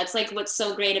every day. That's like what's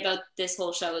so great about this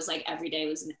whole show, is like every day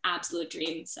was an absolute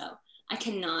dream. So I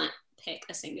cannot pick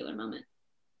a singular moment.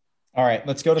 All right,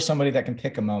 let's go to somebody that can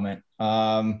pick a moment.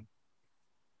 I'm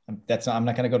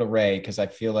not going to go to Ray, because I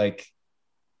feel like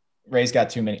Ray's got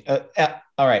too many.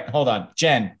 All right, hold on.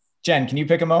 Jen, can you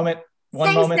pick a moment? One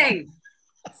Sing moment. Sing.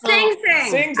 Sing Sing.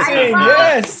 Sing I Sing, love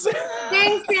yes.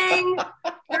 Sing Sing.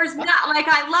 There's not like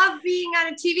I love being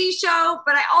on a TV show,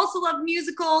 but I also love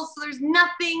musicals. So there's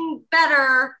nothing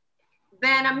better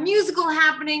than a musical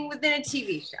happening within a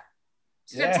TV show.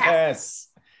 It's fantastic. Yes.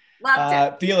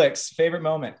 Loved it. Felix, favorite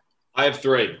moment. I have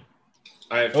three.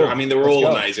 I mean, they were all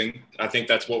amazing. I think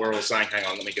that's what we're all saying. Hang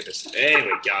on, let me get this. There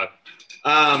we go.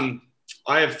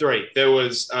 I have three. There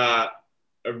was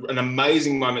an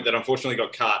amazing moment that unfortunately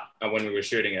got cut when we were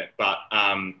shooting it. But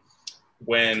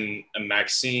when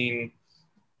Maxine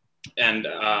and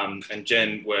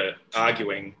Jen were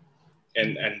arguing,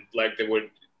 and like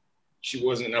she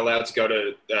wasn't allowed to go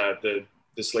to the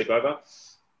sleepover.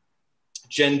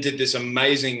 Jen did this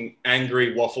amazing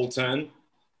angry waffle turn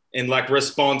in like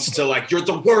response to like, you're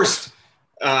the worst.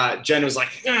 Jen was like,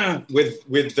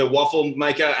 with the waffle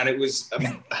maker, and it was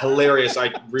hilarious.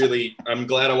 I'm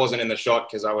glad I wasn't in the shot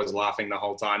because I was laughing the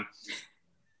whole time.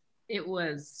 It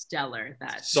was stellar.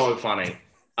 So funny.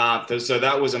 So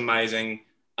that was amazing.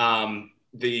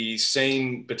 The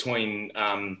scene between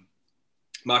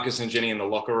Marcus and Ginny in the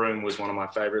locker room was one of my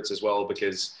favorites as well,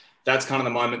 because that's kind of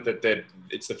the moment that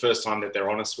it's the first time that they're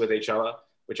honest with each other,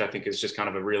 which I think is just kind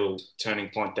of a real turning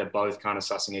point. They're both kind of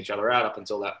sussing each other out up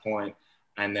until that point.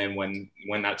 And then when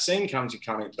that scene comes,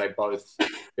 they both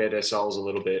bare their souls a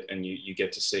little bit, and you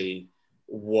get to see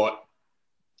what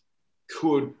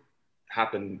could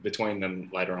happen between them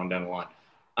later on down the line.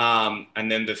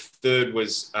 And then the third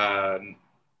was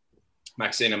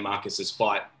Maxine and Marcus's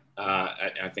fight.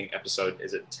 I think episode,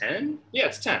 is it 10? Yeah,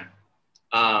 it's 10.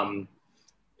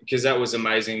 Because that was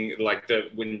amazing. Like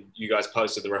when you guys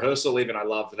posted the rehearsal, even I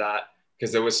loved that,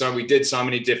 because we did so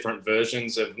many different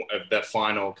versions of the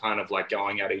final kind of like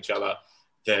going at each other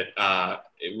that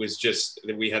it was just,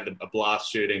 we had a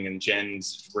blast shooting, and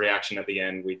Jen's reaction at the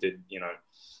end, we did,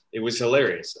 it was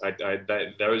hilarious.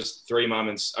 Those three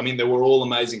moments, I mean, they were all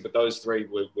amazing, but those three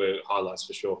were highlights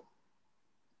for sure.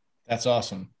 That's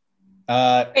awesome.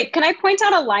 Wait, can I point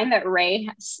out a line that Ray,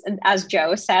 as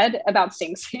Joe said about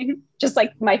Sing Sing? Just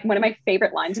like one of my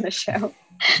favorite lines in the show.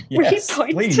 Yes, where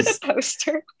he pointed please. to the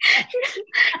poster.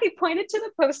 He pointed to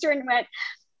the poster and went,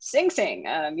 "Sing Sing,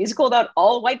 a musical about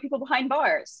all white people behind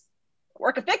bars.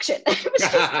 Work of fiction." It was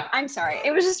just, I'm sorry.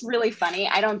 It was just really funny.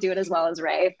 I don't do it as well as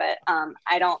Ray, but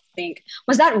I don't think,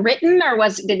 was that written, or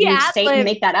did you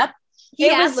make that up?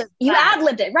 You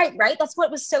ad-libbed it. Right. That's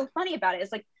what was so funny about it.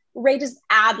 It's like, Ray just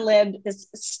ad-libbed this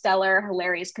stellar,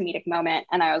 hilarious comedic moment.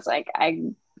 And I was like, I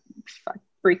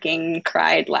freaking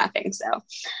cried laughing. So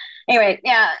anyway,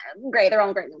 yeah, great. They're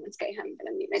all great moments. Okay, I'm going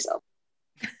to mute myself.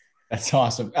 That's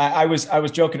awesome. I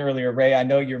was joking earlier, Ray. I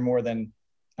know you're more than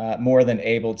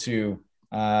able to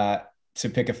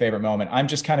pick a favorite moment. I'm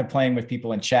just kind of playing with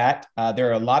people in chat. There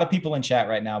are a lot of people in chat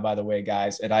right now, by the way,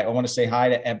 guys. And I want to say hi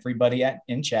to everybody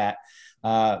in chat.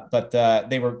 But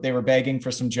they were begging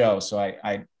for some Joe. So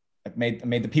I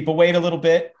made the people wait a little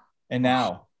bit, and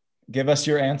now give us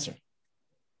your answer.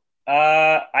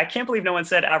 I can't believe no one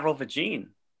said Avril Lavigne.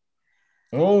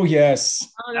 Oh yes.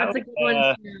 Oh, that's a good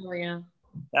one too. Yeah.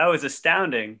 That was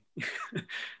astounding.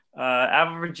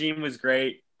 Avril Lavigne was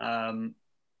great. On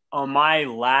my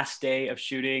last day of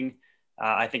shooting,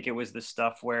 I think it was the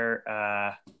stuff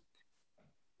where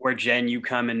Jen, you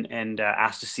come and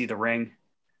asked to see the ring,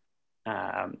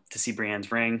 to see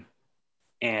Brienne's ring.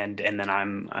 And then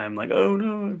I'm like, oh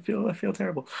no, I feel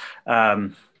terrible.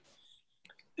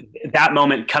 That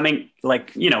moment coming,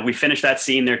 like, we finished that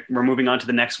scene there. We're moving on to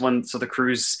the next one. So the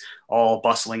crew's all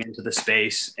bustling into the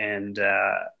space. And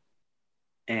I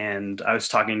was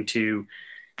talking to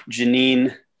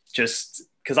Janine just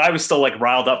because I was still like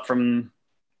riled up from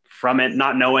it,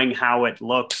 not knowing how it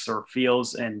looks or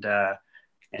feels. And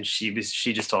she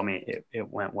just told me it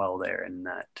went well there. And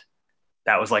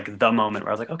that was like the moment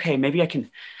where I was like, okay, maybe I can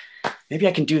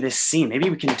do this scene.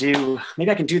 Maybe I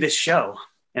can do this show.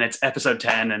 And it's episode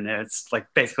 10, and it's like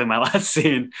basically my last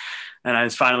scene. And I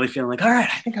was finally feeling like, all right,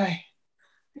 I think I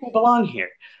belong here.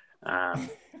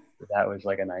 That was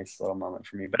like a nice little moment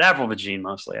for me. But Avril Lavigne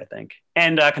mostly, I think.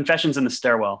 And Confessions in the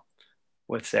Stairwell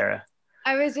with Sarah.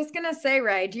 I was just going to say,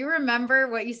 Ray, do you remember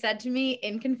what you said to me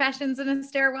in Confessions in a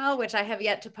Stairwell, which I have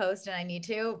yet to post and I need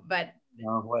to, but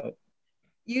No, what?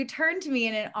 You turned to me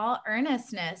and in all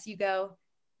earnestness, you go,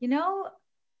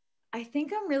 I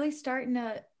think I'm really starting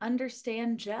to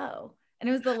understand Joe. And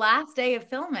it was the last day of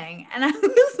filming. And I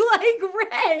was like,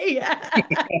 Ray.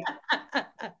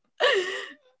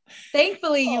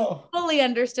 Thankfully, you fully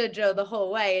understood Joe the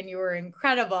whole way and you were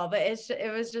incredible. But it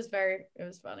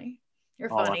was funny. You're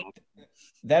funny.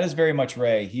 That is very much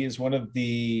Ray. He is one of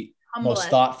the most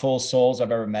thoughtful souls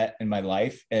I've ever met in my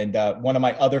life. And one of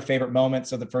my other favorite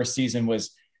moments of the first season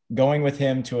was going with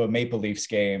him to a Maple Leafs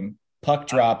game, puck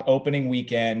drop, opening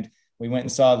weekend. We went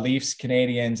and saw Leafs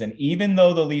Canadians. And even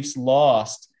though the Leafs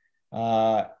lost,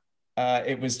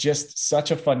 it was just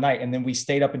such a fun night. And then we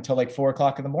stayed up until like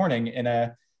 4:00 in the morning in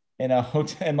a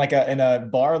hotel, in a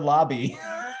bar lobby.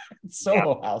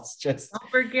 Soho House. Just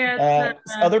don't forget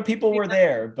other people were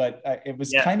there, but it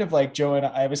was kind of like Joe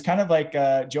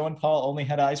and Paul only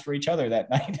had eyes for each other that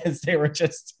night, as they were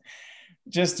just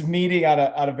meeting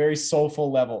at a very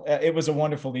soulful level. It was a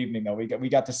wonderful evening, though. We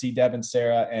got to see Deb and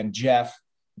Sarah and Jeff,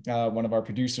 one of our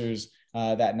producers,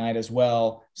 that night as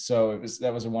well. So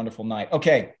that was a wonderful night.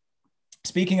 Okay,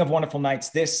 speaking of wonderful nights,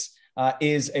 this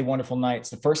is a wonderful night. It's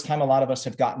the first time a lot of us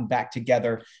have gotten back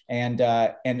together, and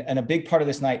a big part of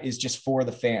this night is just for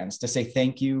the fans to say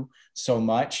thank you so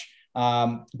much.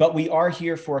 But we are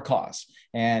here for a cause,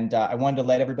 and I wanted to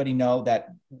let everybody know that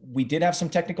we did have some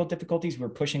technical difficulties. We're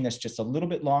pushing this just a little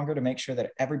bit longer to make sure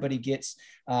that everybody gets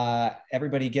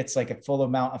like a full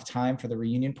amount of time for the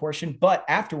reunion portion. But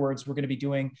afterwards, we're going to be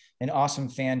doing an awesome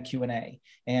fan Q&A,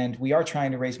 and we are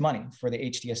trying to raise money for the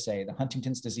HDSA, the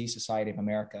Huntington's Disease Society of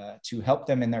America, to help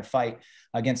them in their fight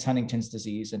against Huntington's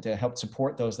disease and to help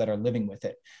support those that are living with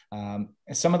it. And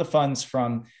some of the funds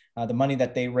from the money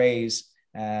that they raise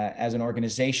as an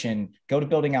organization go to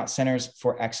building out centers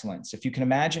for excellence. If you can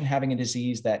imagine having a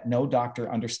disease that no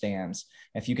doctor understands,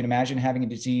 if you can imagine having a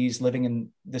disease living in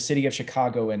the city of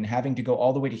Chicago and having to go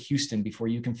all the way to Houston before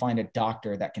you can find a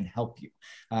doctor that can help you,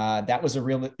 that was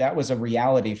a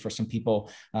reality for some people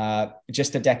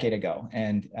just a decade ago.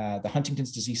 And the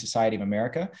Huntington's Disease Society of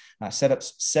America set up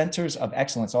centers of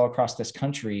excellence all across this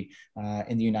country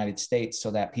in the United States,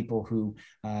 so that people who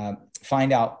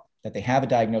find out that they have a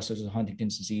diagnosis of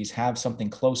Huntington's disease have something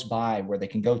close by where they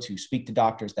can go to speak to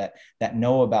doctors that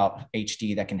know about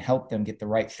HD, that can help them get the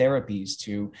right therapies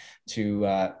to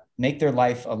make their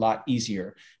life a lot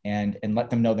easier and let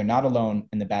them know they're not alone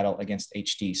in the battle against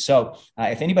HD. So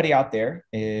if anybody out there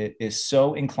is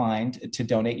so inclined to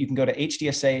donate, you can go to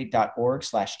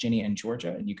hdsa.org/Ginny and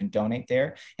Georgia, and you can donate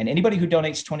there. And anybody who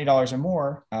donates $20 or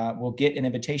more will get an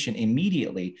invitation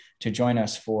immediately to join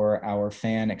us for our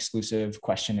fan exclusive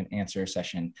question and answer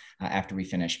session after we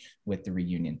finish with the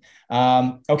reunion.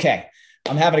 Okay.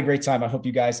 I'm having a great time. I hope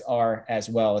you guys are as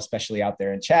well, especially out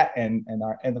there in chat and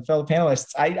the fellow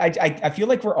panelists. I feel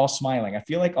like we're all smiling. I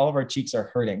feel like all of our cheeks are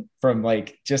hurting from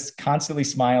like just constantly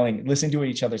smiling, listening to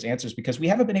each other's answers, because we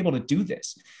haven't been able to do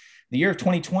this. The year of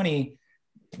 2020,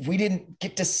 we didn't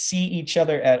get to see each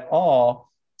other at all,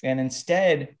 and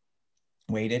instead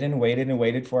waited and waited and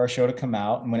waited for our show to come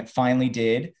out. And when it finally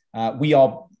did, we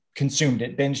all consumed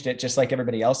it, binged it, just like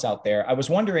everybody else out there. I was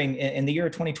wondering, in the year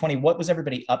of 2020, what was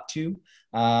everybody up to?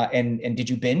 And did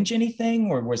you binge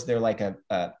anything, or was there like a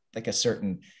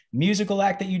certain musical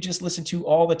act that you just listened to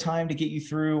all the time to get you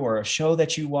through, or a show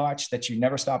that you watched that you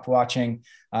never stopped watching?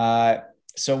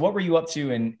 So what were you up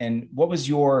to, and what was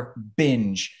your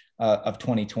binge of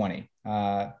 2020?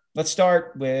 Let's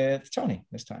start with Tony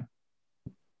this time.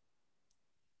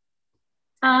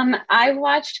 I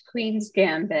watched Queen's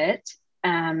Gambit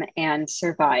and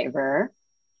Survivor,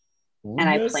 and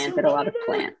I planted a lot of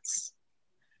plants.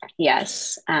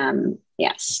 Yes,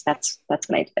 that's what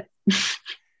I did.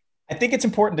 I think it's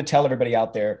important to tell everybody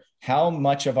out there how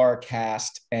much of our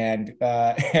cast and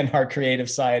our creative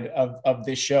side of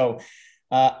this show.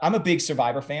 I'm a big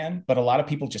Survivor fan, but a lot of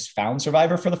people just found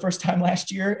Survivor for the first time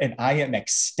last year, and I am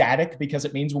ecstatic because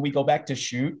it means when we go back to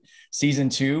shoot season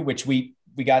 2, which we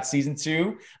got season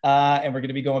 2, and we're going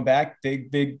to be going back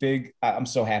big. I'm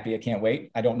so happy. I can't wait.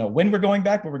 I don't know when we're going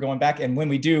back, but we're going back. And when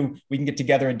we do, we can get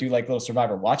together and do like little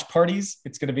Survivor watch parties.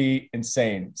 It's going to be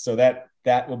insane. So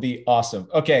that will be awesome.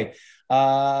 Okay.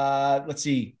 Let's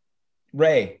see.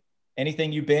 Ray,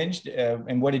 anything you binged,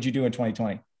 and what did you do in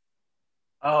 2020?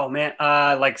 Oh man.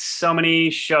 Like so many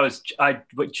shows. I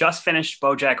just finished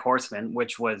BoJack Horseman,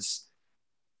 which was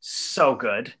so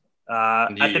good. At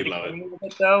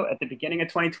the beginning of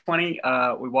 2020,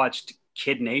 we watched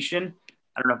Kid Nation.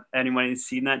 I don't know if anybody's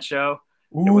seen that show.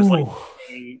 Ooh. It was like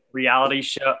a reality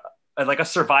show, like a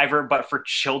Survivor, but for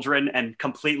children and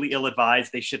completely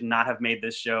ill-advised. They should not have made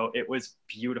this show. It was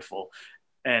beautiful,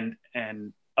 and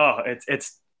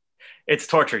it's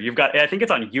torture. I think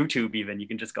it's on YouTube even. You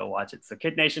can just go watch it. So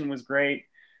Kid Nation was great.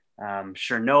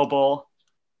 Chernobyl.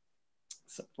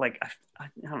 So, like I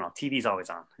don't know. TV's always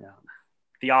on. Yeah.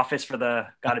 The Office for the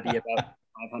gotta be about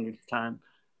 500th time.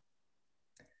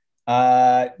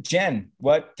 Jen,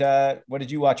 what did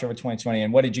you watch over 2020,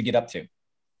 and what did you get up to?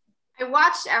 I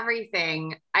watched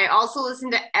everything. I also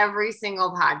listened to every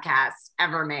single podcast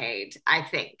ever made, I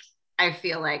think. I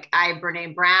feel like I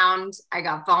Brene Browned, I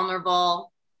got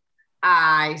vulnerable,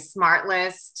 I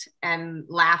Smartlist and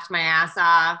laughed my ass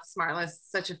off. Smartlist,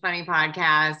 such a funny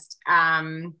podcast.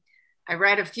 I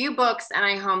read a few books and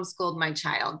I homeschooled my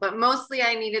child, but mostly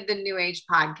I needed the New Age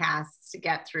podcasts to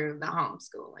get through the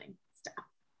homeschooling stuff.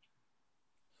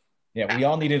 Yeah, we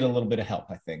all needed a little bit of help,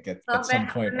 I think, at some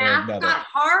point or math another. got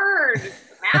hard.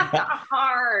 Math got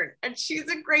hard. And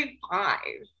she's a grade 5.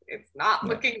 It's not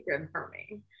looking good for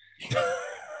me.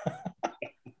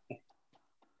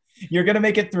 You're gonna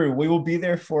make it through. We will be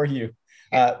there for you.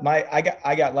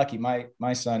 I got lucky.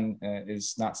 My son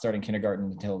is not starting kindergarten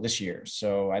until this year,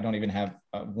 so I don't even have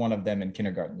one of them in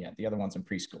kindergarten yet. The other one's in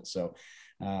preschool, so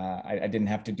I didn't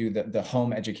have to do the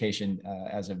home education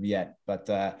as of yet.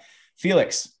 But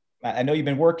Felix, I know you've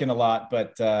been working a lot,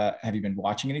 but have you been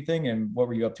watching anything? And what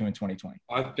were you up to in 2020?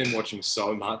 I've been watching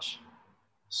so much.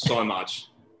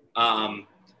 Look,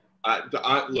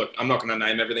 I'm not going to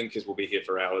name everything because we'll be here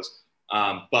for hours.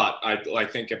 But I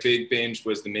think a big binge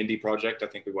was the Mindy Project. I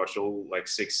think we watched all like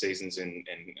 6 seasons in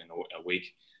a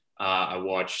week. I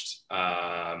watched,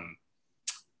 I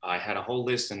had a whole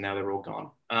list and now they're all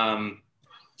gone.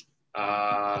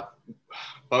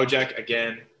 BoJack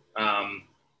again.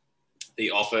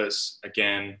 The Office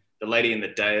again. The Lady in the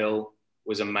Dale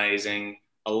was amazing.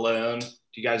 Alone. Do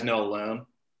you guys know Alone?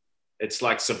 It's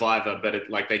like Survivor, but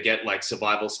like they get like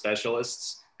survival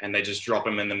specialists and they just drop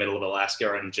them in the middle of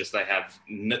Alaska and just they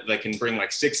can bring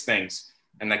like 6 things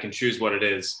and they can choose what it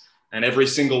is. And every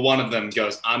single one of them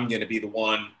goes, I'm going to be the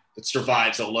one that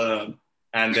survives alone.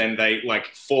 And then they like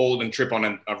fall and trip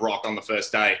on a rock on the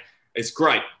first day. It's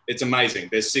great. It's amazing.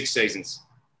 There's 6 seasons.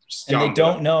 And they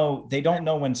don't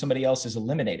know when somebody else is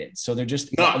eliminated. So they're just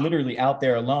literally out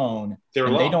there alone. They're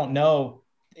alone. They don't know.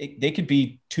 They could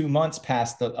be 2 months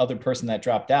past the other person that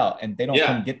dropped out, and they don't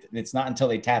come get. It's not until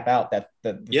they tap out that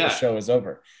the show is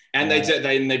over. And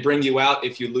they bring you out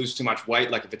if you lose too much weight,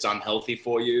 like if it's unhealthy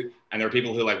for you. And there are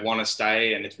people who like want to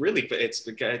stay, and it's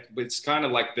kind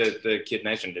of like the Kid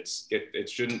Nation. It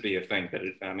shouldn't be a thing, but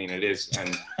it is,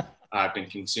 and I've been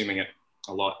consuming it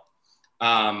a lot.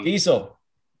 Diesel.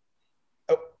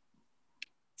 Oh,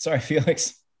 sorry,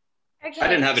 Felix. Okay. I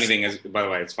didn't have anything. By the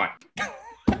way, it's fine.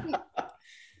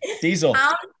 Diesel.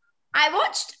 I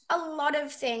watched a lot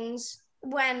of things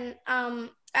when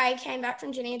I came back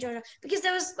from Ginny and Georgia because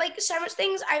there was like so much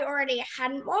things I already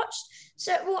hadn't watched.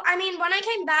 So, when I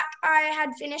came back, I had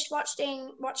finished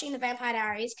watching The Vampire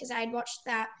Diaries because I had watched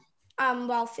that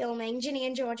while filming Ginny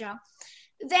and Georgia.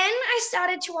 Then I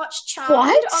started to watch Charmed on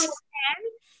the fan,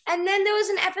 and then there was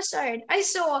an episode I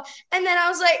saw, and then I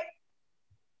was like,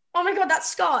 oh my God, that's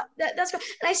Scott. That's Scott.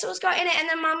 And I saw Scott in it, and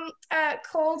then Mum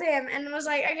called him and was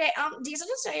like, okay, these are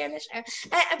just so in the show.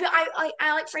 But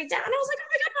I like freaked out, and I was like, oh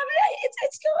my God, Mum, it's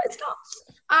Scott.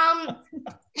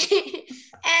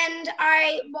 And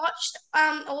I watched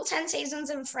all 10 seasons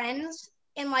of Friends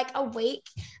in like a week.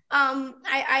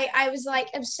 I was like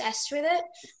obsessed with it.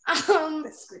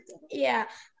 Yeah.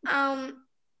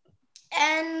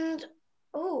 And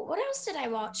oh, what else did I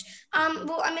watch?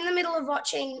 Well, I'm in the middle of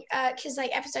watching because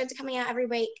like episodes are coming out every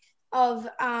week of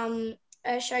a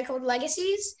show called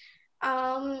Legacies,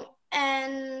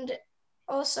 and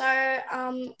also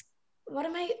what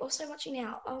am I also watching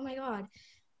now? Oh my god,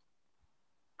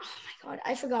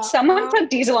 I forgot. Someone put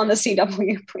Diesel on the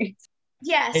CW, please.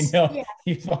 Yes. I know. Yeah.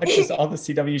 He watches all the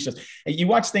CW shows. You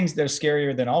watch things that are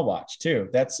scarier than I'll watch too.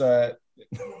 That's and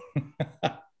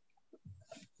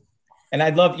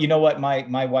I'd love, you know what,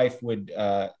 my wife is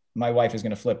going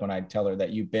to flip when I tell her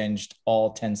that you binged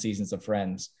all 10 seasons of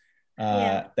Friends.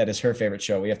 That is her favorite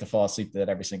show. We have to fall asleep to that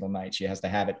every single night. She has to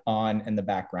have it on in the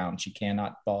background. She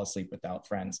cannot fall asleep without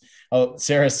Friends. Oh,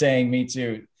 Sarah's saying me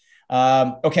too.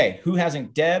 Okay. Who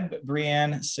hasn't? Deb,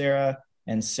 Brienne, Sarah,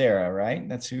 and Sarah, right?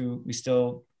 That's who we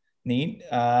still need.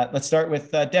 Let's start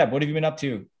with Deb. What have you been up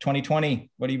to?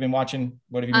 2020. What have you been watching?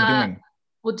 What have you been doing?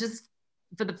 Well, just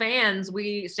for the fans,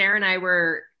 Sarah and I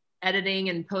were editing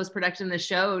and post-production the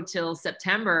show till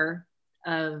September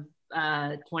of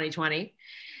 2020.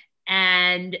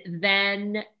 And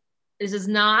then this is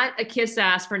not a kiss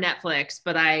ass for Netflix,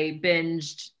 but I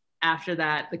binged after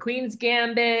that The Queen's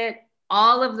Gambit,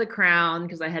 all of The Crown,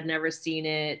 because I had never seen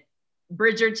it,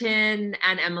 Bridgerton,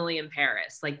 and Emily in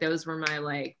Paris. Like those were my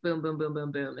like boom, boom, boom,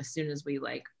 boom, boom as soon as we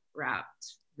like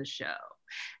wrapped the show.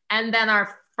 And then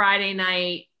our Friday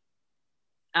night,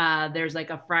 there's like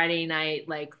a Friday night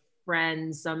like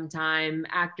Friends sometime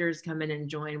actors come in and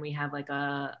join. We have like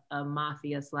a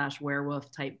mafia / werewolf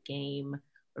type game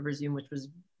over Zoom, which was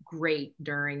great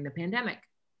during the pandemic.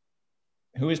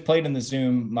 Who has played in the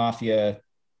Zoom Mafia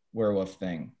werewolf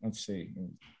thing? Let's see.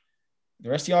 The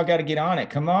rest of y'all got to get on it.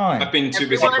 Come on. I've been too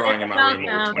busy crying in my room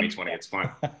all 2020. It's fine.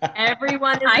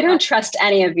 Everyone is I don't trust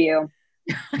any of you.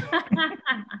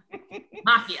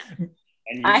 Mafia.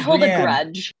 I hold a Brienne.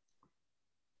 grudge.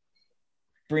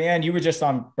 Brienne, you were just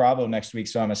on Bravo next week,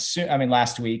 so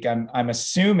last week. I'm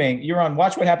assuming you're on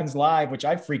Watch What Happens Live, which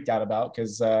I freaked out about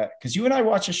because you and I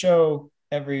watch a show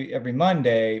every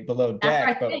Monday Below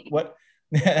Deck. But what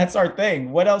that's our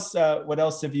thing. What else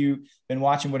have you been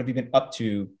watching? What have you been up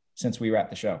to since we wrapped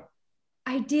the show?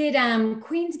 I did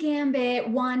Queen's Gambit,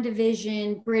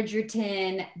 WandaVision,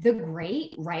 Bridgerton. The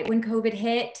Great, right when COVID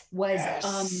hit, was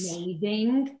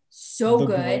amazing. So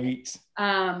good. Great.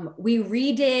 We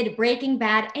redid Breaking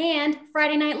Bad and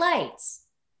Friday Night Lights.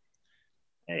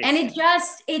 Hey. And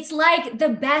it's like the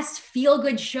best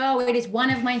feel-good show. It is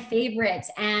one of my favorites.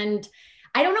 And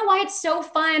I don't know why it's so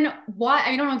fun.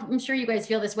 I don't know. I'm sure you guys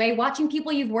feel this way. Watching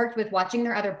people you've worked with, watching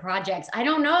their other projects. I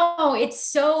don't know. It's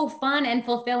so fun and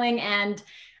fulfilling. And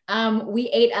we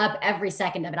ate up every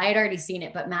second of it. I had already seen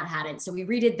it, but Matt hadn't. So we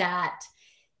redid that.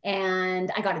 And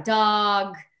I got a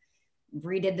dog,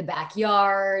 redid the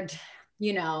backyard,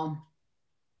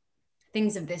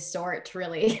 things of this sort,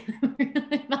 really.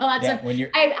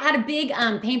 I had a big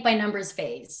paint by numbers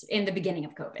phase in the beginning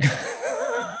of COVID.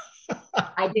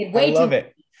 I did way too many,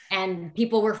 and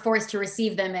people were forced to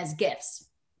receive them as gifts.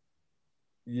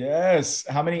 Yes.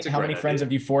 How many friends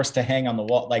have you forced to hang on the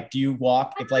wall? Like, do you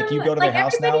walk if like you go to their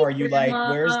house now? Or are you like,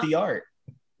 where's the art?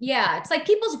 Yeah, it's like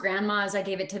people's grandmas. I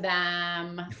gave it to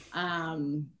them.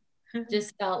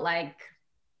 Just felt like,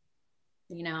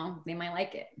 they might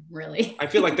like it. Really, I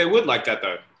feel like they would like that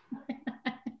though.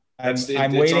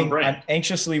 I'm waiting. I'm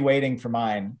anxiously waiting for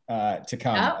mine to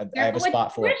come. I have a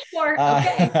spot for it.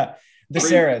 Okay. The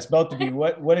Sarahs, both of you,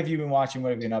 what have you been watching?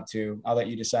 What have you been up to? I'll let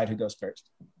you decide who goes first.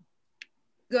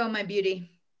 Go, my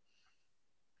beauty.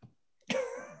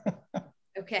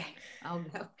 Okay, I'll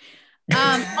go.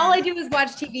 All I do is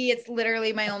watch TV. It's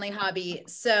literally my only hobby.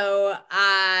 So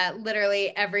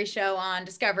literally every show on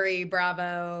Discovery,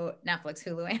 Bravo, Netflix,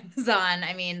 Hulu, Amazon.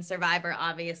 I mean, Survivor,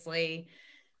 obviously.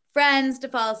 Friends to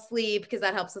fall asleep because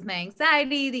that helps with my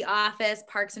anxiety. The Office,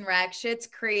 Parks and Rec, Schitt's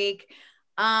Creek.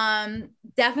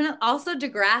 Definitely also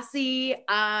Degrassi.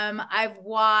 I've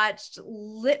watched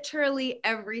literally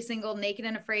every single Naked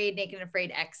and Afraid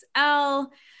XL.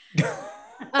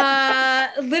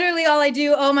 Literally all I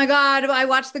do. Oh my God. I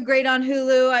watched The Great on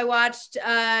Hulu. I watched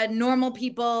Normal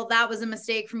People. That was a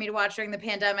mistake for me to watch during the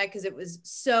pandemic because it was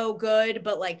so good,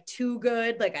 but like too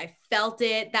good. Like I felt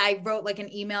it. I wrote like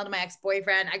an email to my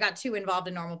ex-boyfriend. I got too involved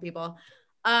in Normal People.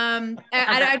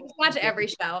 I just watch every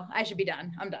show. I should be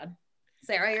done. I'm done.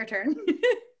 Sarah, your turn.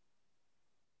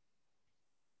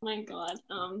 My God,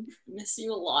 miss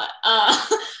you a lot.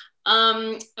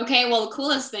 Okay, well, the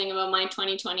coolest thing about my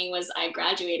 2020 was I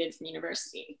graduated from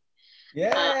university.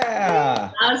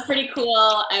 Yeah. That was pretty cool.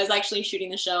 I was actually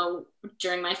shooting the show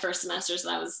during my first semester, so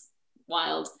that was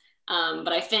wild.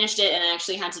 But I finished it and I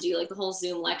actually had to do like the whole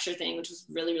Zoom lecture thing, which was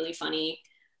really, really funny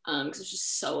because it was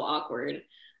just so awkward.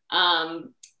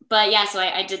 But yeah, so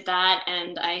I did that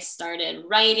and I started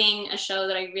writing a show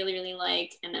that I really, really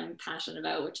like and I'm passionate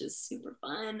about, which is super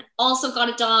fun. Also got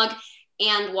a dog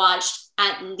and watched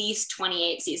at least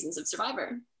 28 seasons of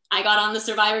Survivor. I got on the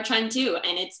Survivor trend too,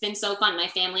 and it's been so fun. My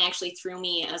family actually threw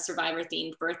me a Survivor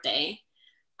themed birthday.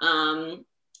 And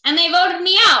they voted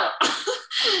me out.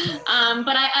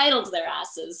 But I idled their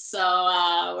asses, so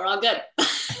we're all good.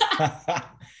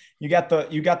 You got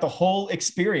the whole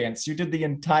experience. You did the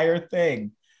entire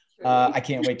thing. I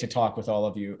can't wait to talk with all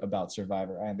of you about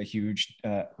Survivor. I am a huge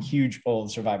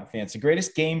old Survivor fan. It's the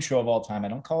greatest game show of all time. I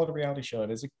don't call it a reality show.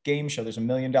 It is a game show. There's $1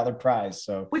 million prize.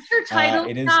 So what's your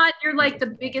title? Scott? You're like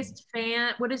the biggest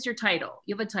fan. What is your title?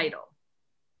 You have a title.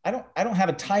 I don't have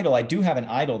a title. I do have an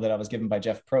idol that I was given by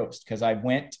Jeff Probst because I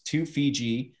went to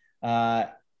Fiji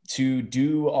to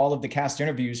do all of the cast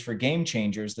interviews for Game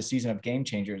Changers, the season of Game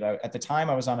Changers. At the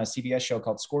time, I was on a CBS show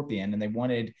called Scorpion, and they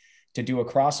wanted to do a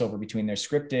crossover between their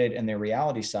scripted and their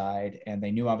reality side. And they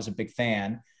knew I was a big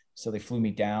fan. So they flew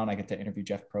me down. I get to interview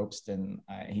Jeff Probst and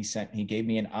he gave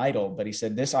me an idol, but he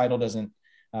said, this idol doesn't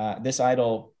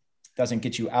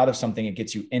get you out of something. It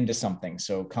gets you into something.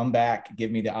 So come back, give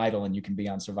me the idol and you can be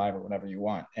on Survivor whenever you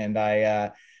want. And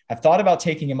I've thought about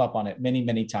taking him up on it many,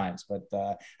 many times, but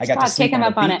I got to sleep on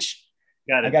a beach.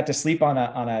 I got to sleep on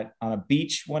a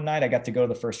beach one night. I got to go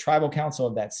to the first tribal council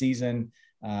of that season.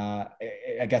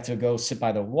 I got to go sit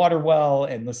by the water well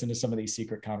and listen to some of these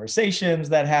secret conversations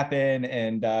that happen.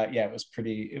 And yeah, it was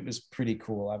pretty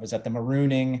cool. I was at the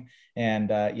marooning, and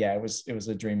yeah, it was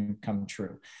a dream come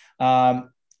true.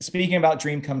 Speaking about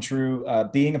dream come true,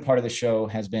 being a part of the show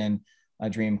has been a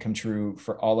dream come true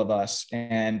for all of us.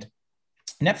 And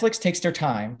Netflix takes their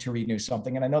time to renew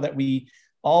something. And I know that we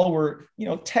all were,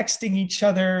 texting each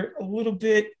other a little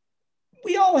bit.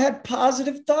 We all had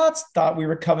positive thoughts, thought we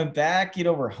were coming back,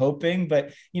 we're hoping,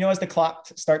 but as the clock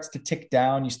starts to tick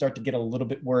down, you start to get a little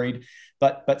bit worried,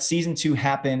 but season 2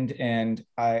 happened. And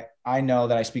I know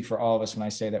that I speak for all of us when I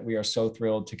say that we are so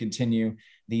thrilled to continue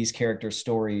these character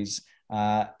stories,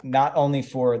 not only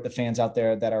for the fans out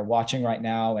there that are watching right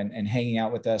now and hanging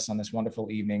out with us on this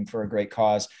wonderful evening for a great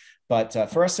cause, but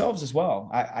for ourselves as well.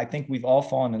 I think we've all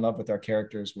fallen in love with our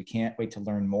characters. We can't wait to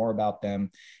learn more about them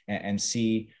and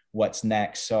see what's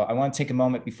next. So I want to take a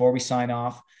moment before we sign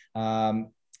off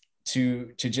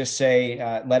to just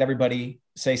say, let everybody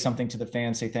say something to the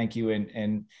fans, say thank you,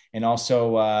 and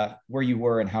also where you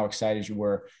were and how excited you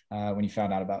were when you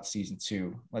found out about season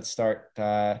 2. Let's start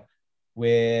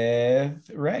with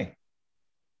Ray.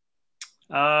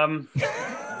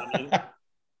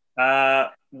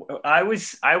 I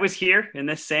was here in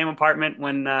this same apartment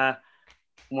when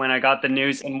I got the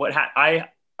news, and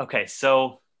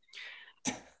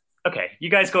okay, you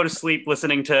guys go to sleep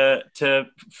listening to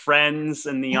Friends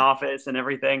and The Office and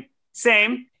everything.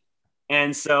 Same.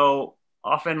 And so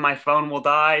often my phone will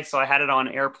die, so I had it on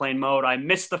airplane mode. I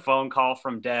missed the phone call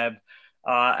from Deb,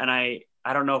 and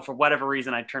I don't know, for whatever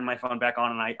reason, I turned my phone back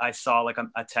on, and I saw like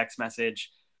a text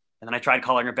message, and then I tried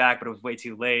calling her back, but it was way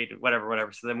too late,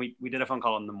 whatever. So then we did a phone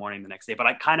call in the morning the next day, but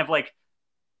I kind of like,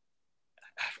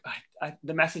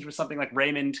 the message was something like,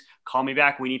 Raymond, call me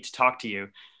back. We need to talk to you.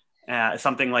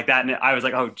 Something like that. And I was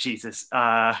like, oh, Jesus.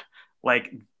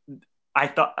 Like I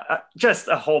thought just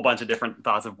a whole bunch of different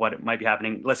thoughts of what might be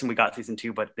happening. Listen, we got season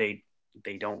 2, but they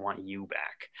don't want you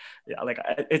back. Yeah, like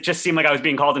it just seemed like I was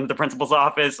being called into the principal's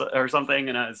office or something.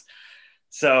 And I was,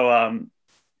 so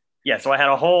I had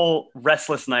a whole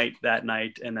restless night that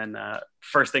night. And then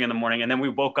first thing in the morning, and then we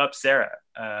woke up Sarah.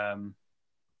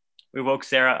 We woke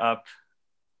Sarah up.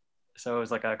 So it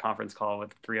was like a conference call with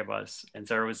the 3 of us, and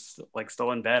Sarah was like still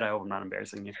in bed. I hope I'm not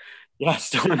embarrassing you. Yeah,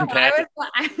 still in bed.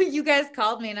 You guys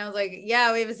called me, and I was like,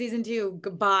 "Yeah, we have a season 2.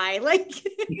 Goodbye." Like,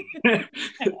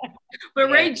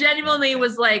 but Ray genuinely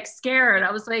was like scared.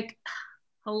 I was like,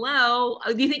 "Hello,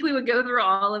 do you think we would go through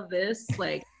all of this?"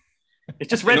 Like, it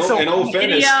just read so. In all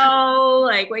fairness, video,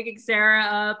 like waking Sarah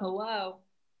up. Hello.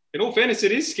 In all fairness,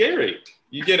 it is scary.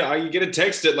 You get a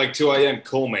text at like 2 a.m.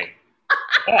 Call me.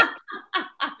 Yeah.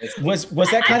 Was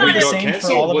that kind of the same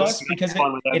for all of us? Because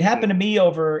it happened to me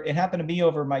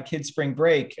over my kids' spring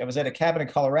break. I was at a cabin in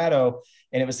Colorado,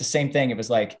 and it was the same thing. It was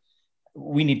like,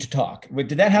 we need to talk.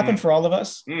 Did that happen for all of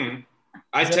us?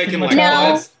 I'd taken like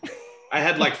 5. I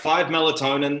had like 5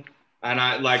 melatonin, and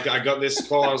I got this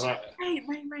call. I was like,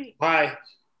 right. Hi,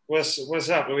 what's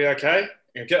up? Are we okay?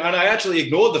 And I actually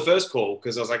ignored the first call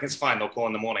because I was like, it's fine. They'll call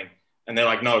in the morning. And they're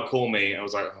like, no, call me. I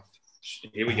was like, oh,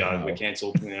 here we go. We're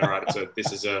cancelled. All right. So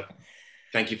this is a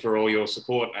thank you for all your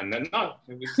support. And then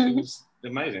it was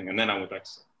amazing. And then I went back to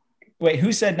sleep. Wait,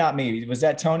 who said not me? Was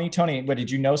that Tony? Tony, what,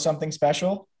 did you know something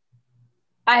special?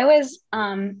 I was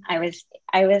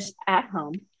at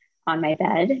home on my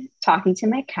bed talking to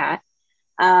my cat,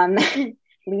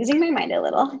 losing my mind a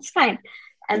little. It's fine.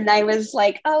 And I was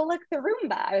like, oh, look, the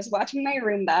Roomba. I was watching my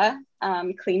Roomba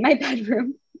clean my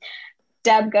bedroom.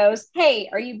 Deb goes, hey,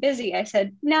 are you busy? I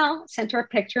said, no. Sent her a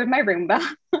picture of my Roomba.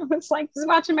 I was like, just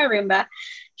watching my Roomba.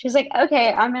 She's like,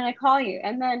 okay, I'm going to call you.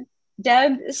 And then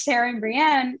Deb, Sarah, and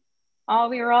Brienne,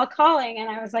 we were all calling. And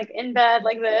I was like in bed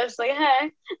like this, like,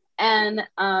 hey. And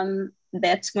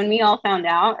that's when we all found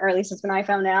out, or at least that's when I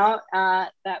found out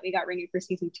that we got renewed for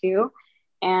season 2.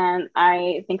 And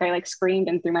I think I like screamed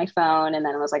and threw my phone. And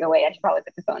then I was like, oh, wait, I should probably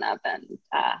pick the phone up. And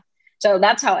so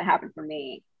that's how it happened for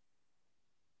me.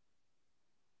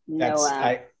 No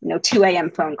 2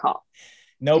 a.m. phone call.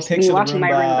 No just pics of the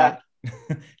Roomba.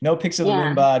 No pics of the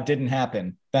Roomba didn't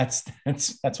happen. That's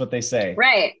what they say.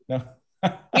 Right. No.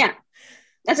 Yeah.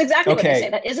 That's exactly what they say.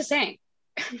 That is a saying.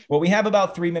 Well, we have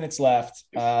about 3 minutes left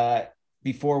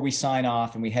before we sign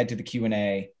off and we head to the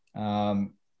Q&A. I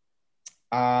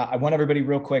want everybody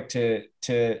real quick to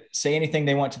say anything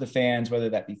they want to the fans, whether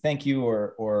that be thank you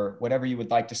or whatever you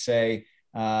would like to say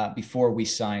before we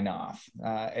sign off.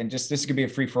 And just, this could be a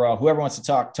free for all. Whoever wants to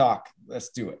talk. Let's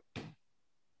do it.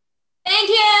 Thank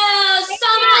you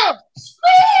so much.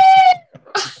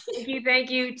 Thank you. Thank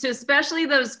you to especially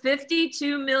those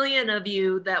 52 million of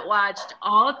you that watched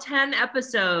all 10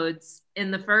 episodes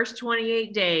in the first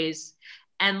 28 days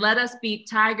and let us beat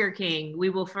Tiger King. We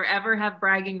will forever have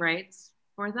bragging rights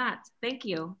for that. Thank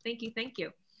you. Thank you. Thank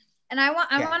you. And I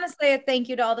want to say a thank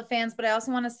you to all the fans, but I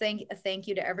also want to say a thank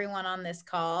you to everyone on this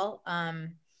call.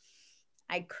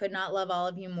 I could not love all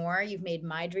of you more. You've made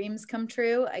my dreams come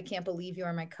true. I can't believe you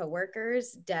are my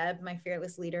coworkers. Deb, my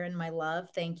fearless leader and my love.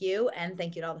 Thank you. And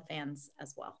thank you to all the fans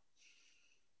as well.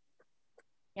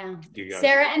 Yeah.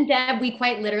 Sarah and Deb, we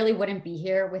quite literally wouldn't be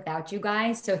here without you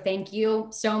guys. So thank you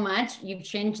so much. You've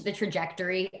changed the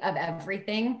trajectory of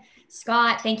everything.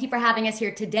 Scott, thank you for having us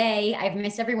here today. I've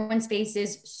missed everyone's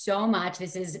faces so much.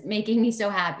 This is making me so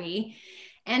happy.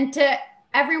 And to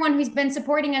everyone who's been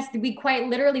supporting us, we quite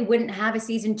literally wouldn't have a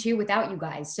season 2 without you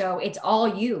guys. So it's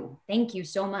all you. Thank you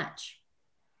so much.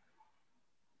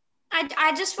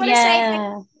 I just want to say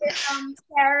thank you,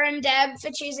 Sarah and Deb, for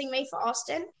choosing me for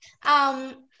Austin.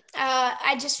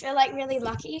 I just feel like really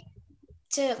lucky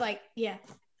to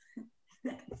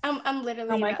I'm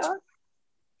literally. Oh my God.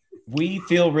 We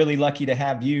feel really lucky to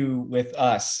have you with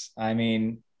us. I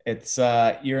mean, it's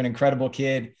you're an incredible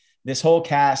kid. This whole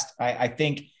cast, I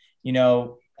think,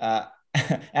 Avril,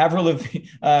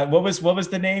 what was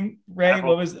the name, Ray?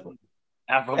 Avril. What was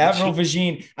Avril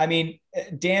Vagine? I mean,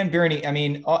 Dan Birney. I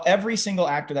mean, every single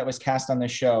actor that was cast on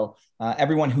this show,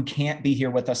 everyone who can't be here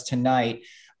with us tonight,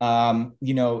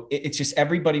 it's just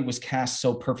everybody was cast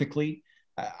so perfectly.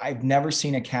 I've never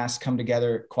seen a cast come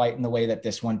together quite in the way that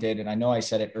this one did. And I know I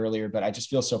said it earlier, but I just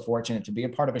feel so fortunate to be a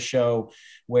part of a show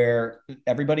where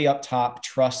everybody up top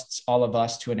trusts all of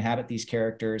us to inhabit these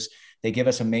characters. They give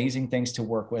us amazing things to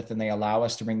work with, and they allow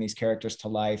us to bring these characters to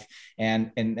life,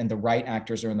 and the right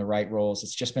actors are in the right roles.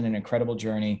 It's just been an incredible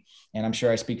journey. And I'm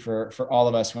sure I speak for all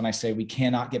of us when I say we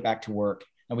cannot get back to work.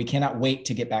 And we cannot wait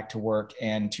to get back to work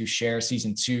and to share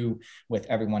season 2 with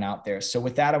everyone out there. So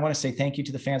with that, I want to say thank you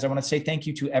to the fans. I want to say thank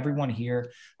you to everyone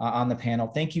here on the panel.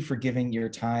 Thank you for giving your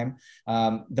time.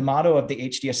 The motto of the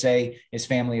HDSA is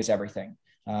family is everything.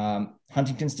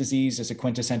 Huntington's disease is a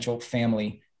quintessential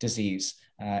family disease.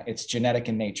 It's genetic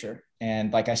in nature.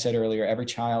 And like I said earlier, every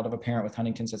child of a parent with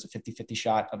Huntington's has a 50-50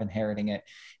 shot of inheriting it.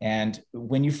 And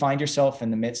when you find yourself in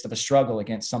the midst of a struggle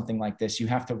against something like this, you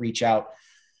have to reach out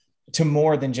to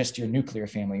more than just your nuclear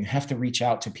family. You have to reach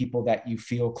out to people that you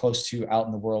feel close to out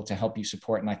in the world to help you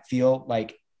support. And I feel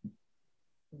like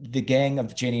the gang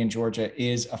of Ginny and Georgia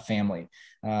is a family.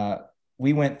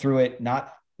 We went through it,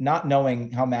 not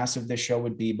knowing how massive this show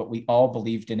would be, but we all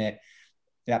believed in it.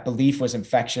 That belief was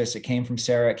infectious. It came from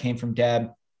Sarah. It came from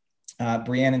Deb.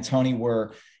 Brianne and Tony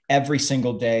were every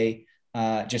single day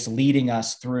just leading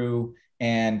us through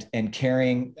and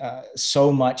carrying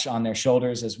so much on their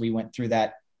shoulders as we went through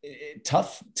that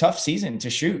tough season to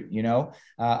shoot.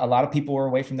 A lot of people were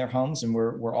away from their homes, and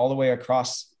we're all the way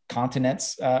across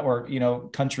continents or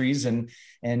countries, and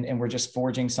we're just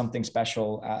forging something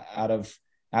special out of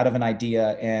an idea.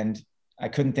 And I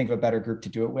couldn't think of a better group to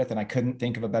do it with, and I couldn't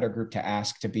think of a better group to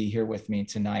ask to be here with me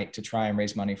tonight to try and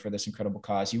raise money for this incredible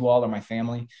cause. You all are my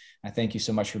family. I thank you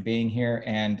so much for being here.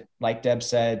 And like Deb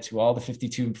said, to all the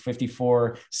 52,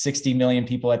 54, 60 million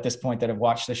people at this point that have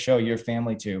watched the show, you're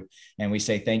family too. And we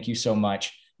say thank you so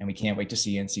much, and we can't wait to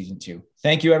see you in season 2.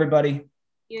 Thank you, everybody. Thank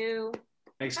you.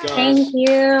 Thanks, guys. Thank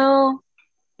you.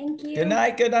 Thank you. Good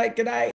night. Good night. Good night.